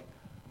like,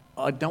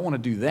 I don't want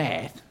to do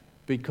that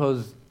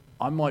because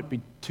I might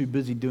be too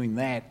busy doing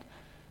that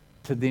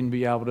to then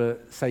be able to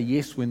say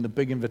yes when the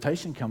big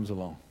invitation comes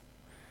along.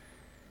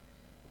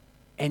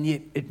 And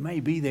yet it may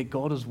be that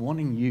God is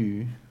wanting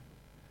you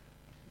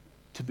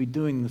to be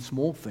doing the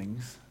small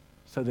things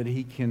so that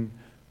He can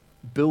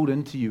build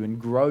into you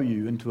and grow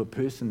you into a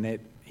person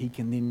that He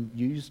can then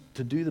use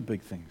to do the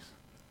big things.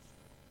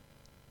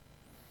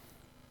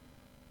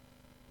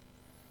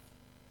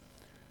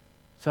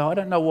 So I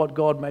don't know what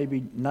God may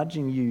be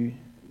nudging you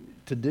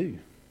to do.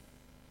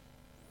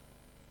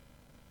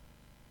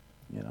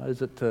 You know,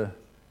 is it to,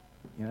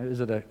 you know,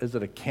 is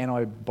it a can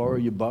I borrow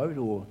your boat,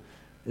 or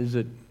is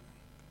it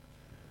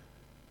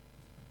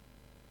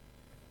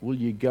will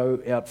you go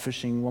out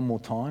fishing one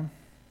more time?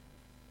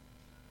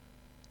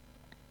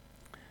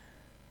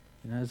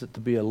 You know, is it to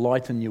be a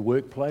light in your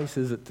workplace?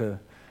 Is it to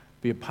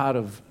be a part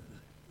of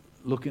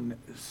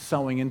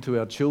sowing into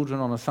our children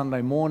on a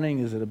Sunday morning?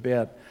 Is it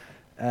about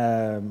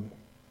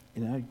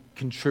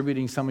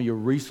contributing some of your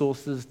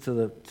resources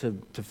to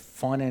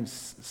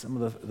finance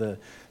some of the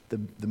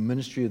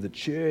ministry of the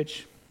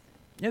church?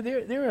 Yeah,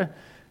 there are.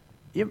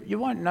 You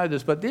won't know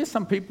this, but there's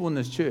some people in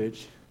this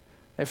church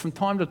that from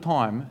time to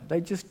time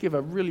they just give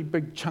a really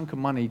big chunk of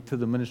money to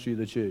the ministry of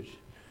the church,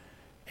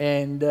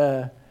 and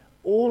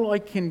all I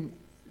can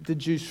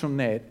deduce from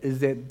that is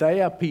that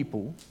they are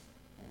people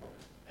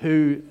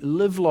who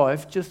live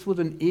life just with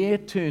an ear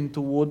turned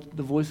toward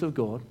the voice of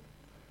God,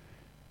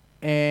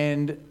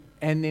 and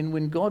then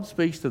when God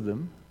speaks to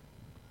them,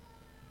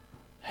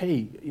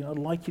 hey, I'd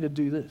like you to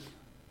do this,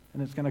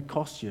 and it's going to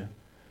cost you.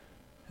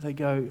 They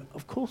go,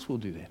 of course we'll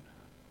do that.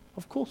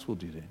 Of course we'll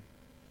do that.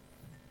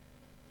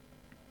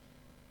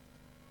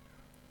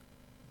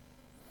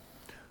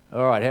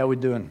 All right, how are we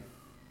doing?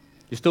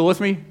 You still with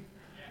me?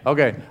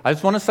 Okay, I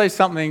just want to say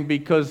something,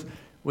 because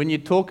when you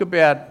talk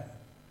about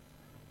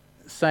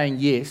saying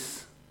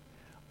yes,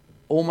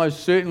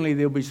 almost certainly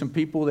there'll be some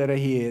people that are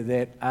here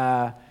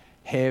that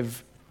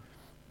have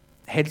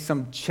had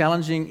some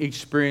challenging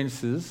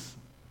experiences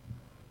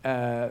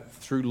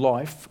through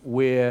life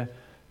where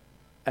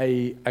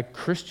a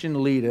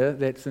Christian leader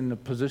that's in a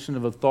position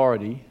of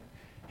authority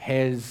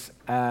has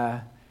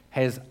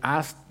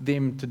asked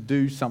them to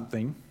do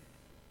something,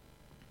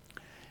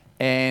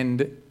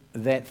 and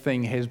that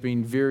thing has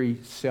been very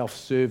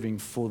self-serving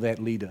for that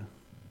leader.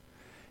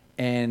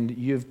 And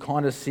you've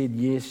kind of said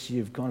yes,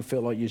 you've kind of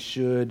felt like you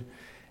should,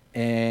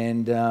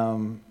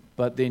 and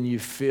but then you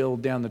feel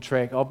down the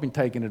track, I've been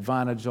taken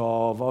advantage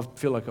of, I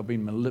feel like I've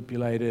been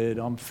manipulated,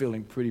 I'm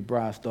feeling pretty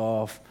brassed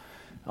off,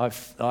 I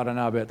don't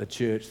know about the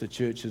church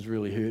has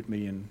really hurt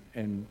me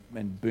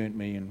and burnt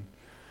me, and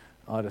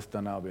I just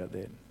don't know about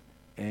that.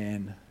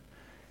 And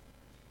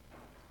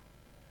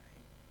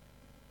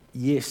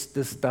yes,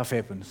 this stuff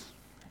happens,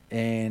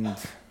 and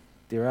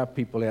there are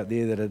people out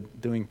there that are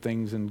doing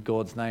things in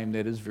God's name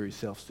that is very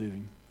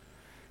self-serving,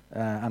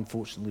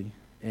 unfortunately.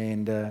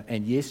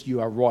 And yes, you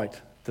are right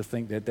to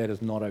think that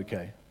is not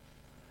okay,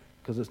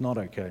 because it's not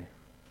okay.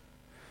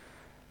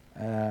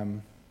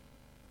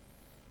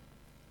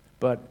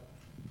 But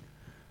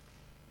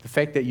the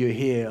fact that you're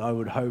here, I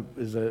would hope,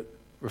 is a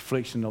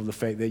reflection of the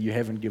fact that you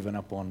haven't given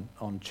up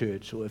on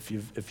church, or if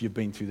you've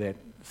been through that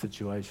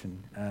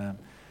situation.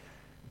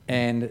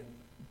 And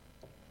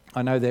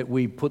I know that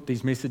we put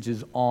these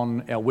messages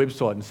on our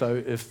website, and so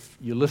if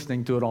you're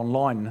listening to it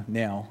online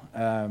now,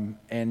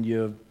 and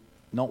you're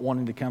not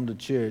wanting to come to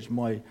church,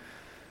 my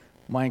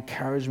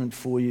encouragement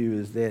for you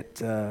is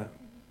that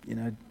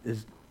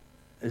is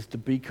to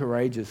be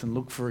courageous and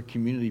look for a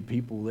community of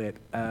people that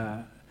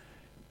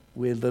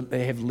where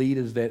they have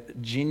leaders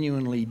that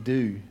genuinely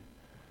do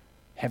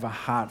have a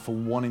heart for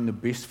wanting the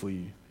best for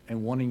you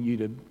and wanting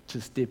you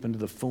to step into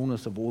the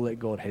fullness of all that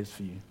God has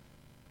for you.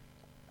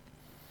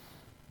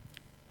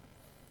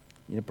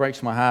 It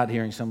breaks my heart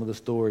hearing some of the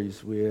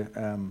stories where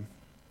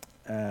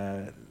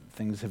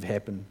things have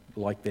happened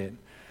like that.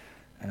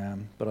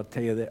 But I'll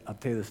tell you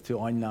this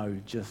too, I know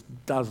just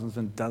dozens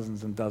and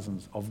dozens and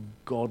dozens of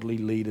godly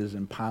leaders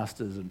and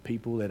pastors and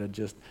people that are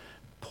just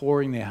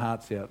pouring their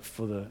hearts out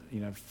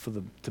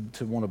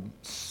to want to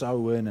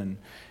sow in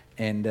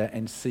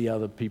and see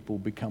other people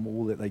become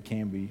all that they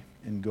can be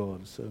in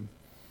God. So,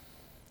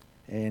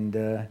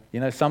 and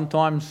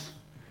sometimes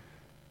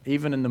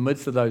even in the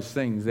midst of those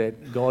things,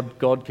 that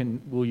God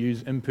will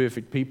use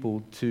imperfect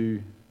people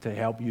to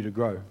help you to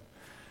grow,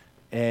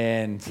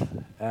 and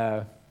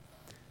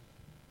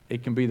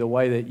it can be the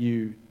way that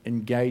you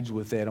engage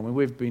with that. I mean,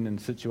 we've been in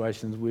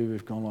situations where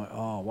we've gone like,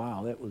 oh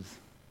wow,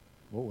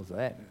 what was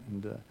that?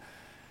 And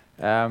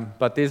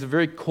but there's a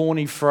very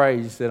corny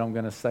phrase that I'm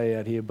going to say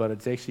out here, but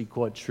it's actually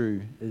quite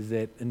true, is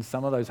that in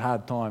some of those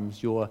hard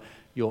times, your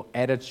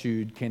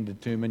attitude can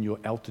determine your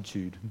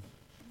altitude.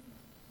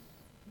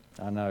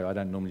 I know I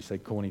don't normally say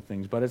corny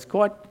things, but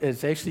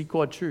it's actually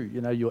quite true.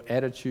 Your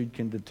attitude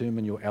can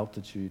determine your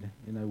altitude.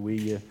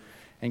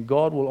 And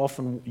God will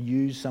often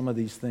use some of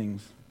these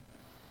things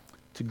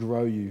to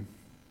grow you.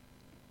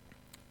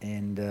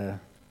 And so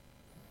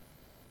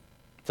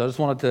I just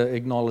wanted to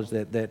acknowledge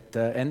that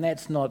and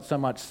that's not so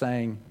much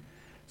saying,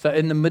 so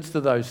in the midst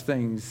of those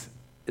things,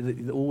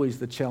 always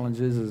the challenge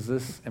is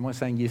this, am I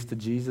saying yes to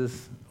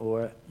Jesus?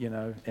 Or,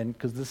 and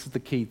because this is the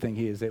key thing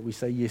here, is that we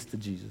say yes to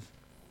Jesus.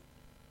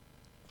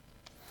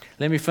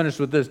 Let me finish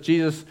with this.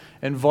 Jesus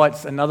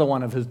invites another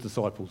one of his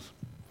disciples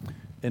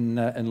in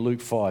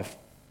Luke 5.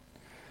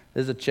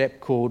 There's a chap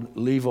called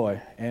Levi,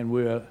 and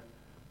we're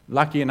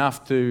lucky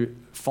enough to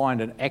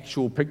find an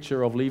actual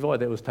picture of Levi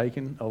that was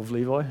taken of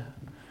Levi.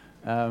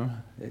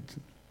 It's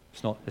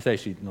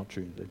actually not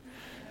true,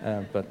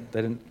 but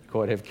they didn't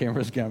quite have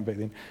cameras going back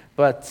then.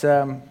 But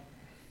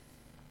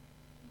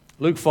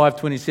Luke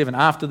 5:27,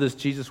 after this,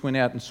 Jesus went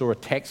out and saw a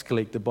tax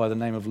collector by the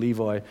name of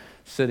Levi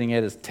sitting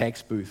at his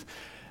tax booth.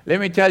 Let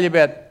me tell you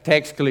about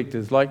tax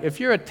collectors. Like, if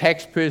you're a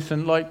tax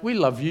person, like, we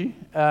love you.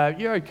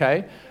 You're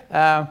okay.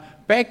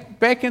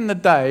 Back in the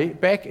day,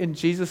 back in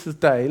Jesus'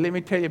 day, let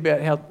me tell you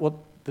about what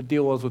the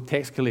deal was with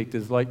tax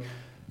collectors. Like,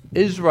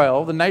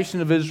 Israel, the nation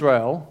of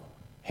Israel,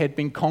 had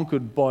been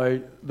conquered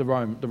by the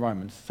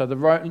Romans. So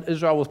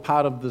Israel was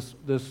part of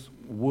this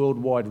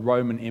worldwide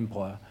Roman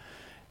Empire.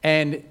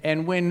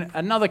 And when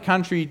another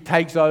country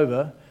takes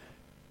over,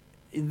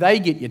 they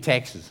get your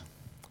taxes.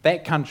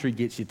 That country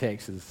gets your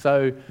taxes.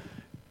 So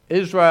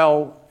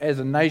Israel as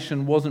a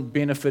nation wasn't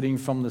benefiting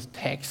from this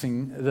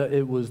taxing.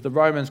 It was the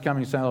Romans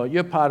coming and saying, "Oh,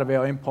 you're part of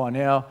our empire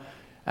now.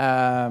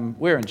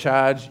 We're in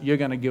charge. You're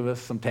going to give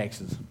us some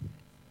taxes."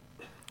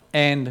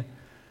 And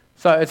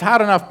so it's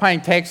hard enough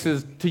paying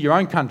taxes to your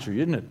own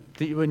country, isn't it?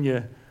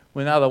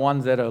 When other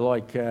ones that are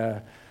like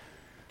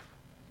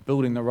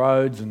building the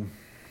roads, and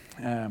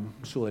I'm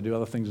sure they do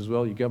other things as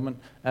well, your government.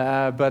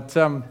 But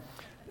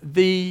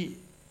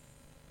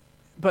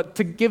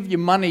to give your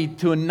money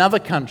to another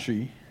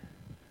country.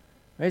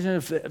 Imagine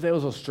if that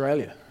was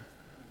Australia.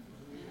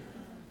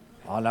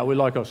 Oh no, we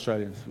like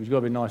Australians. We've got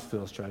to be nice to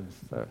Australians.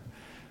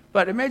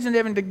 But imagine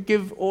having to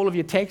give all of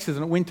your taxes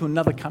and it went to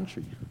another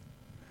country.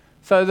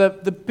 So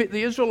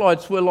the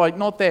Israelites were like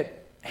not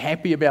that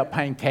happy about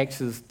paying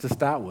taxes to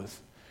start with.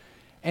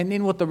 And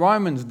then what the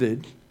Romans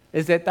did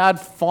is that they'd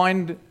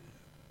find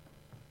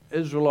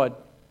Israelite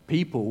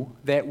people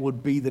that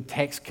would be the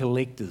tax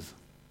collectors.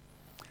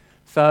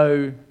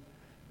 So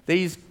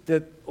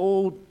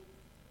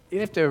you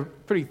have to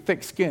have pretty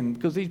thick skin,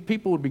 because these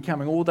people would be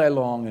coming all day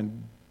long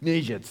and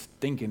measured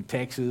stinking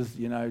taxes,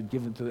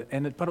 given to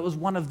but it was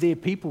one of their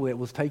people that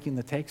was taking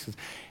the taxes.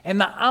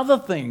 And the other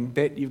thing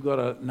that you've got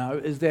to know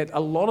is that a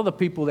lot of the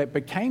people that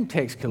became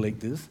tax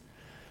collectors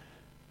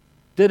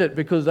did it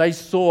because they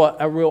saw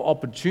a real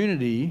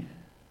opportunity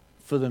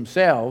for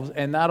themselves,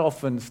 and they'd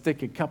often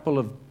stick a couple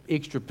of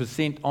extra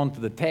 %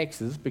 onto the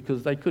taxes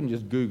because they couldn't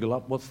just Google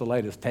up what's the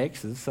latest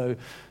taxes. So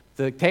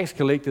the tax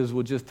collectors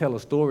would just tell a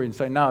story and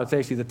say, no, it's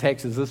actually the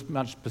tax is this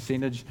much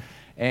percentage,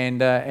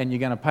 and you're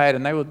going to pay it.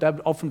 And they'd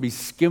often be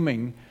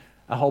skimming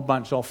a whole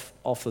bunch off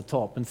the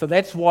top. And so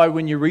that's why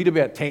when you read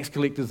about tax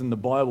collectors in the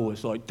Bible,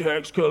 it's like,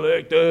 tax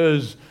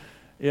collectors,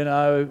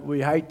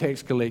 we hate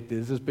tax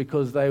collectors, is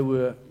because they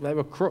were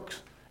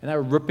crooks and they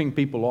were ripping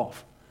people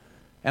off.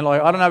 And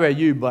like, I don't know about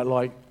you, but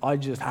like, I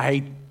just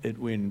hate it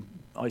when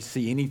I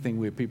see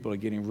anything where people are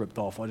getting ripped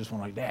off. I just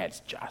want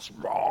that's just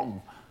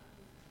wrong.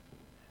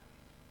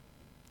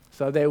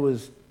 So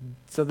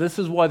this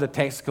is why the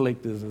tax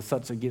collectors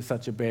get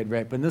such a bad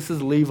rap. And this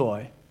is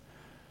Levi,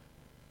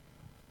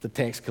 the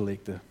tax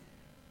collector.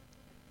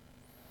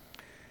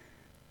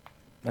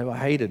 They were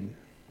hated.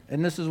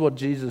 And this is what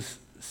Jesus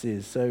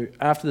says. So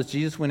after this,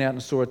 Jesus went out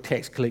and saw a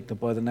tax collector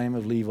by the name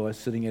of Levi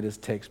sitting at his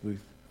tax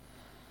booth.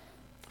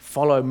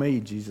 "Follow me,"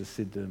 Jesus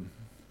said to him.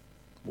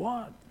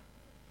 "What?"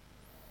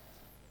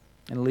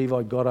 And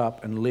Levi got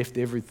up and left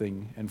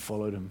everything and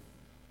followed him.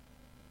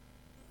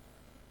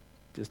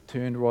 Just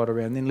turned right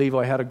around. Then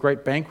Levi had a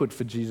great banquet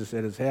for Jesus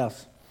at his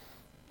house.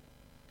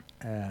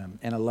 And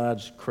a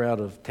large crowd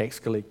of tax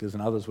collectors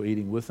and others were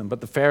eating with him.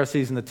 But the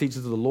Pharisees and the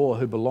teachers of the law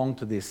who belonged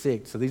to their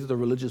sect, so these are the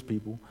religious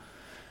people,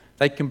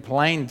 they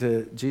complained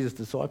to Jesus'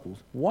 disciples,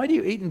 "Why do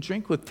you eat and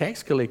drink with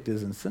tax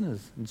collectors and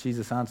sinners?" And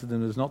Jesus answered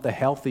them, "It is not the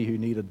healthy who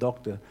need a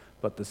doctor,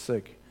 but the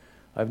sick.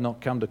 I have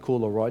not come to call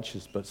the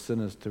righteous, but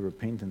sinners to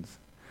repentance."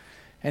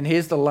 And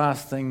here's the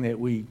last thing that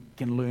we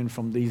can learn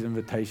from these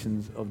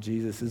invitations of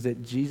Jesus, is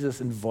that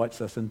Jesus invites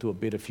us into a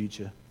better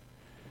future.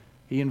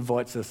 He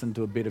invites us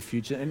into a better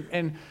future.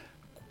 And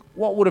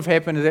what would have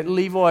happened is that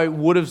Levi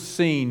would have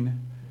seen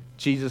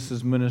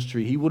Jesus'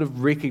 ministry. He would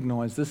have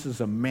recognized this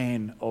is a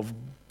man of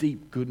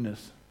deep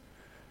goodness.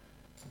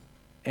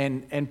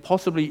 And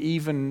possibly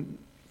even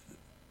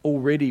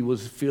already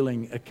was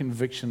feeling a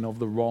conviction of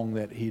the wrong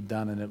that he had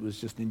done. And it was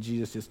just, and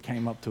Jesus just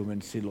came up to him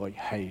and said like,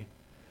 "Hey,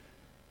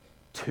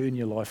 turn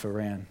your life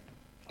around.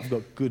 I've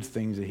got good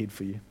things ahead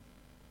for you."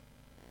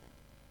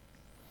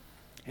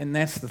 And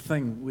that's the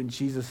thing when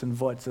Jesus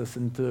invites us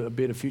into a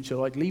better future.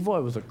 Like Levi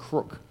was a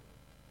crook.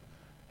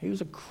 He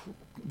was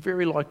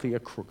very likely a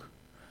crook.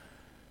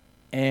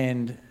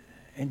 And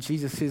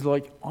Jesus says,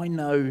 like, I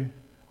know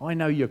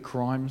your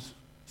crimes.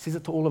 He says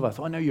it to all of us.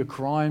 I know your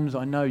crimes.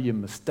 I know your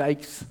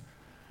mistakes.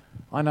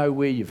 I know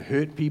where you've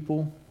hurt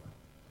people.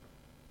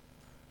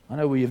 I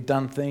know where you've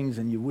done things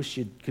and you wish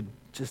you could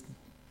just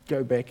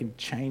go back and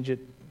change it.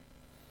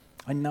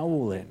 I know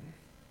all that.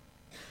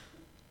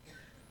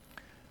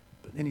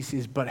 But then he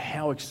says, but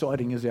how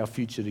exciting is our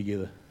future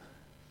together?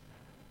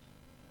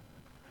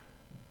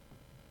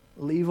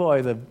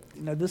 Levi,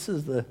 this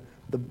is the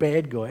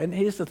bad guy. And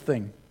here's the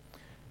thing,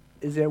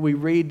 is that we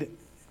read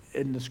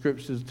in the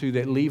scriptures too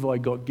that Levi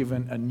got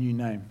given a new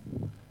name.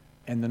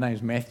 And the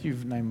name's Matthew,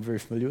 a name I'm very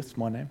familiar with, it's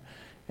my name.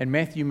 And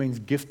Matthew means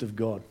gift of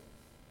God.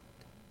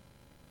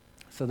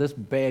 So this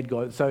bad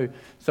guy,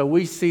 so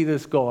we see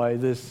this guy,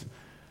 this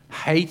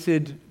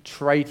hated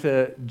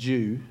traitor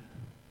Jew,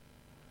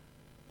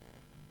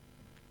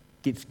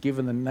 gets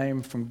given the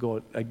name from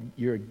God.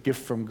 You're a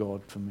gift from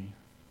God for me.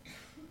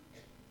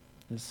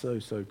 It's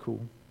so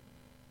cool.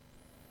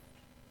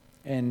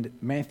 And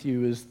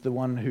Matthew is the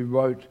one who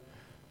wrote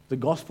the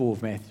Gospel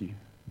of Matthew.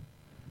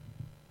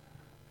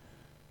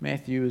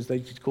 Matthew, as they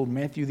just called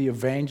Matthew the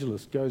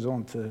Evangelist, goes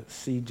on to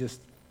see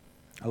just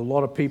a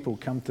lot of people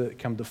come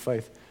to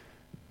faith.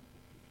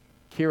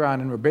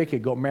 Kieran and Rebecca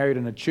got married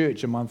in a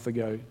church a month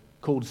ago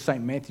called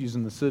St. Matthew's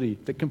in the city.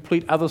 The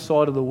complete other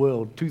side of the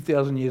world,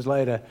 2,000 years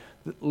later,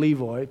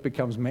 Levi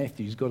becomes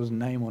Matthew. He's got his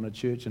name on a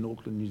church in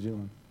Auckland, New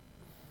Zealand.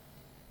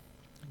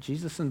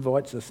 Jesus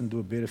invites us into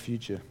a better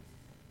future.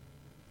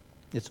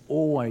 It's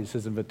always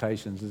his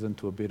invitations is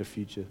into a better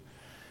future.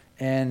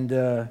 And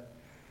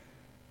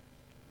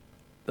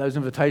those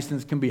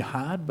invitations can be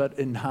hard, but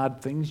in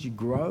hard things you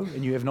grow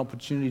and you have an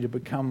opportunity to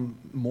become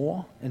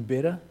more and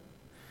better.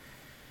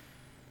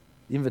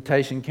 The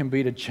invitation can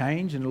be to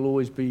change, and it'll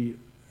always be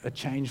a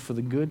change for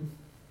the good.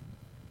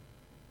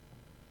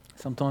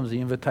 Sometimes the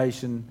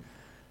invitation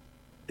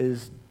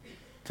is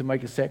to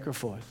make a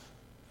sacrifice.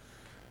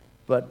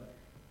 But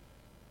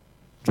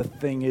the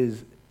thing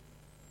is,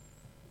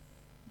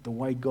 the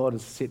way God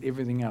has set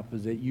everything up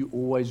is that you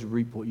always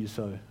reap what you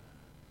sow.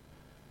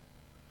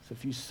 So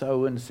if you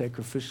sow in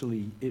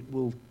sacrificially, it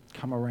will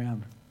come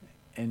around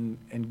and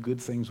good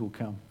things will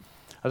come.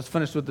 I just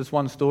finished with this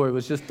one story. I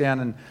was just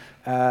down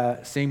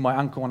and seeing my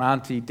uncle and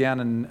auntie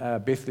down in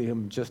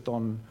Bethlehem just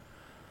on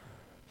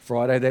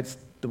Friday. That's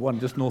the one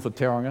just north of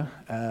Tauranga,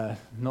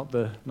 not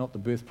the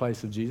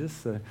birthplace of Jesus.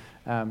 So,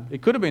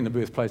 it could have been the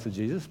birthplace of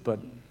Jesus, but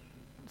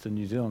it's in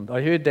New Zealand.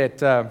 I heard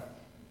that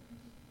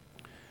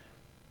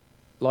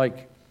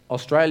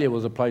Australia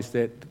was a place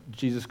that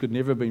Jesus could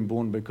never have been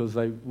born because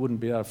they wouldn't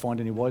be able to find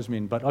any wise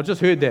men. But I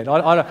just heard that.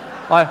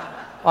 I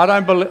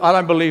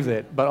don't believe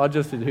that, but I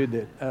just had heard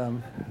that.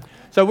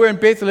 So we're in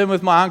Bethlehem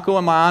with my uncle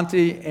and my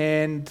auntie,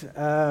 and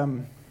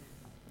they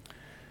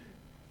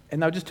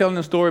were just telling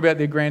a story about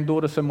their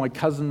granddaughter, so my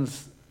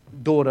cousin's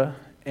daughter,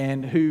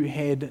 and who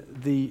had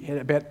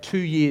about 2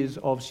 years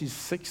of, she's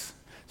 6,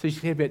 so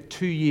she had about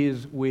 2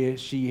 years where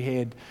she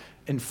had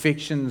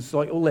infections,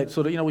 like all that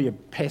sort of, all your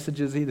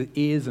passages, either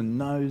ears and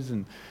nose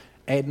and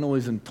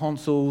adenoids and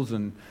tonsils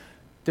and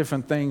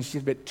different things. She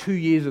had about 2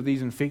 years of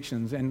these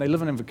infections, and they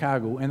live in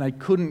Invercargill, and they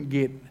couldn't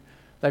get,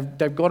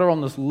 they've got her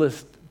on this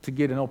list to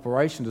get an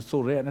operation to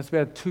sort it out, and it's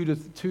about 2 to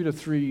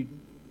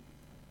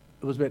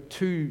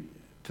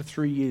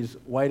 3 years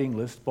waiting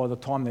list by the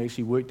time they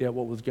actually worked out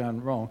what was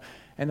going wrong.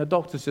 And the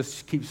doctors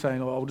just keep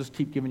saying, I'll just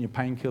keep giving you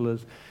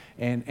painkillers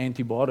and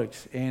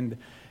antibiotics. And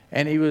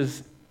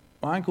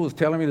my uncle was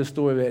telling me the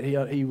story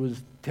that he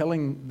was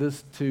telling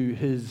this to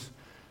his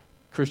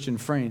Christian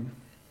friend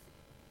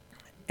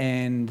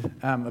and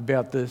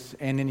about this,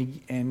 and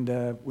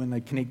then when they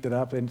connected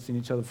up, they hadn't seen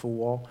each other for a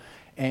while,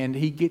 and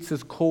he gets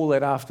this call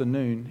that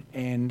afternoon,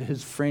 and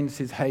his friend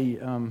says, "Hey,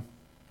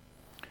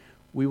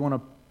 we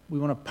want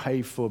to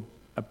pay for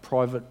a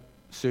private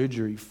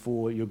surgery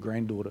for your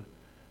granddaughter,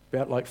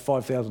 about like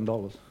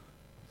 $5,000."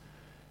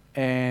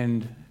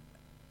 And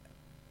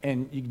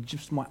you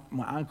just my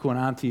uncle and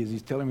auntie, as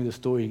he's telling me the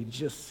story, you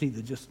just see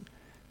the just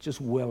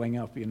welling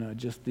up,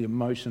 just the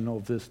emotion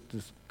of this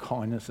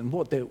kindness. And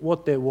what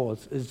there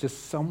was is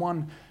just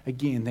someone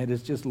again that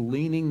is just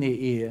leaning their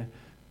ear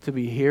to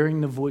be hearing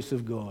the voice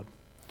of God.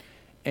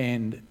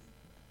 And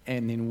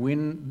then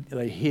when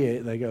they hear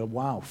it, they go,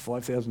 wow,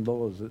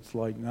 $5,000. It's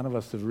like none of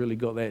us have really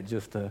got that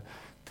just to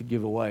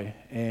give away.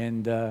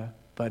 And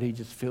but he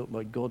just felt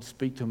like God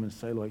speak to him and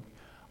say, like,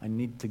 I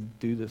need to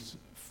do this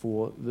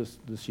for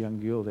this young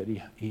girl that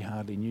he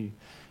hardly knew.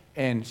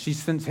 And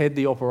she's since had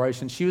the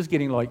operation. She was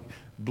getting like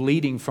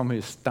bleeding from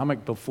her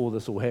stomach before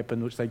this all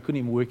happened, which they couldn't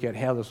even work out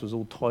how this was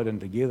all tied in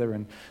together.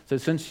 And so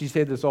since she's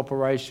had this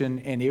operation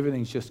and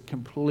everything's just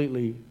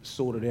completely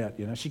sorted out,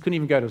 she couldn't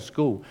even go to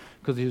school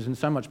because she was in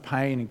so much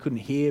pain and couldn't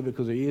hear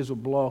because her ears were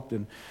blocked.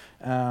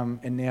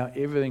 And now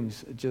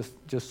everything's just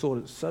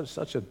sorted.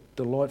 Such a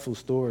delightful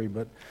story,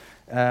 but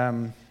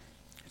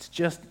it's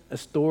just a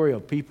story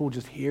of people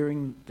just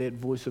hearing that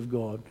voice of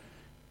God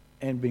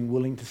and being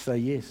willing to say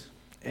yes.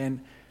 And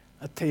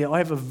I tell you, I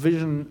have a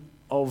vision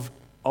of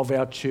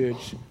our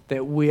church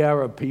that we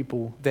are a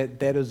people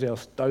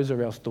those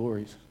are our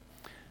stories.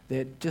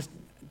 That just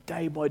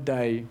day by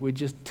day we're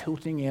just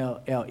tilting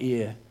our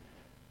ear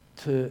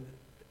to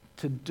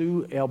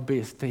do our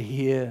best to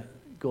hear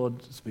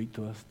God speak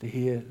to us, to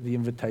hear the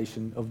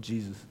invitation of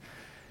Jesus.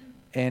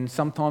 And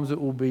sometimes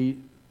it will be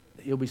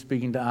He'll be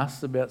speaking to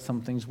us about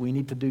some things we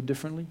need to do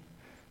differently.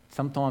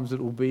 Sometimes it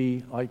will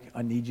be like,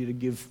 I need you to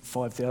give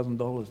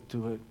 $5,000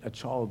 to a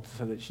child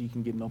so that she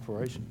can get an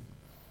operation.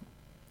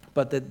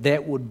 But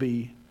that would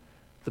be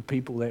the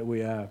people that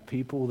we are,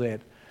 people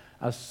that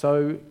are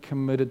so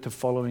committed to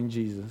following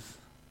Jesus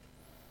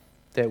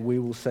that we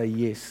will say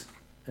yes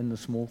in the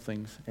small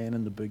things and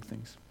in the big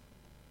things.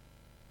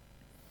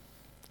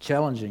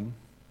 Challenging,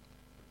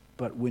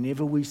 but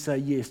whenever we say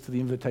yes to the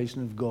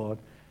invitation of God,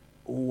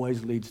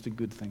 always leads to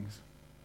good things.